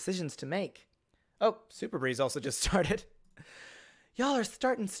so many decisions to make. Oh, Super Breeze also just started. Y'all are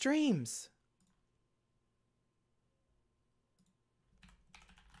starting streams.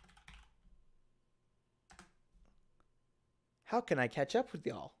 How can I catch up with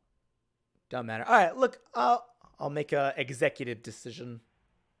y'all? Don't matter. All right, look, I'll make a executive decision.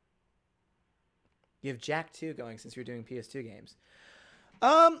 You have Jack 2 going since you're doing PS2 games.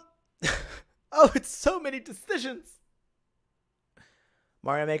 Oh, it's so many decisions.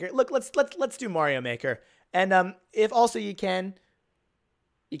 Mario Maker. Look, let's do Mario Maker. And if also you can't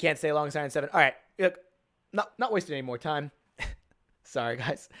stay alongside 7. All right, look, not wasting any more time. Sorry,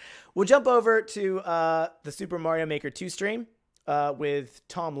 guys. We'll jump over to the Super Mario Maker 2 stream with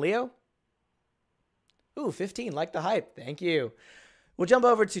Tom Leo. Ooh, 15, like the hype. Thank you. We'll jump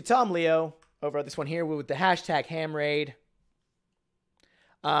over to Tom Leo over at this one here with the hashtag HamRaid.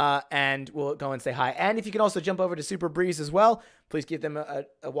 And we'll go and say hi. And if you can also jump over to Super Breeze as well, please give them a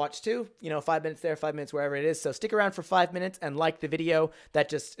watch too. 5 minutes there, 5 minutes wherever it is. So stick around for 5 minutes and like the video. That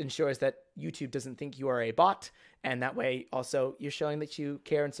just ensures that YouTube doesn't think you are a bot. And that way also you're showing that you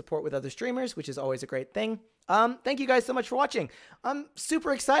care and support with other streamers, which is always a great thing. Thank you guys so much for watching. I'm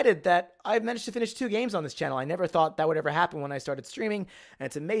super excited that I've managed to finish 2 games on this channel. I never thought that would ever happen when I started streaming, and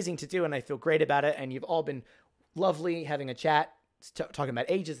it's amazing to do, and I feel great about it. And you've all been lovely having a chat, talking about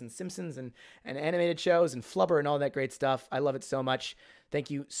ages and Simpsons and animated shows and Flubber and all that great stuff. I love it so much. Thank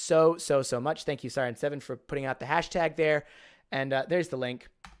you so much. Thank you, Siren7, for putting out the hashtag there. And there's the link.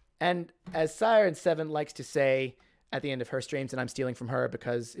 And as Siren7 likes to say at the end of her streams, and I'm stealing from her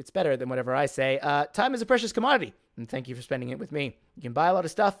because it's better than whatever I say, time is a precious commodity. And thank you for spending it with me. You can buy a lot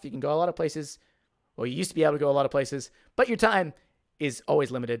of stuff. You can go a lot of places. Well, you used to be able to go a lot of places. But your time is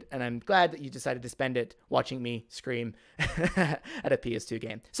always limited, and I'm glad that you decided to spend it watching me scream at a PS2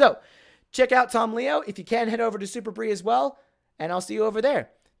 game. So, check out Tom Leo. If you can, head over to Super Bree as well, and I'll see you over there.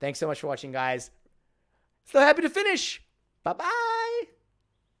 Thanks so much for watching, guys. So happy to finish. Bye-bye.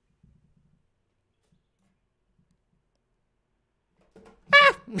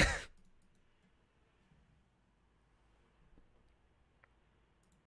 Ah!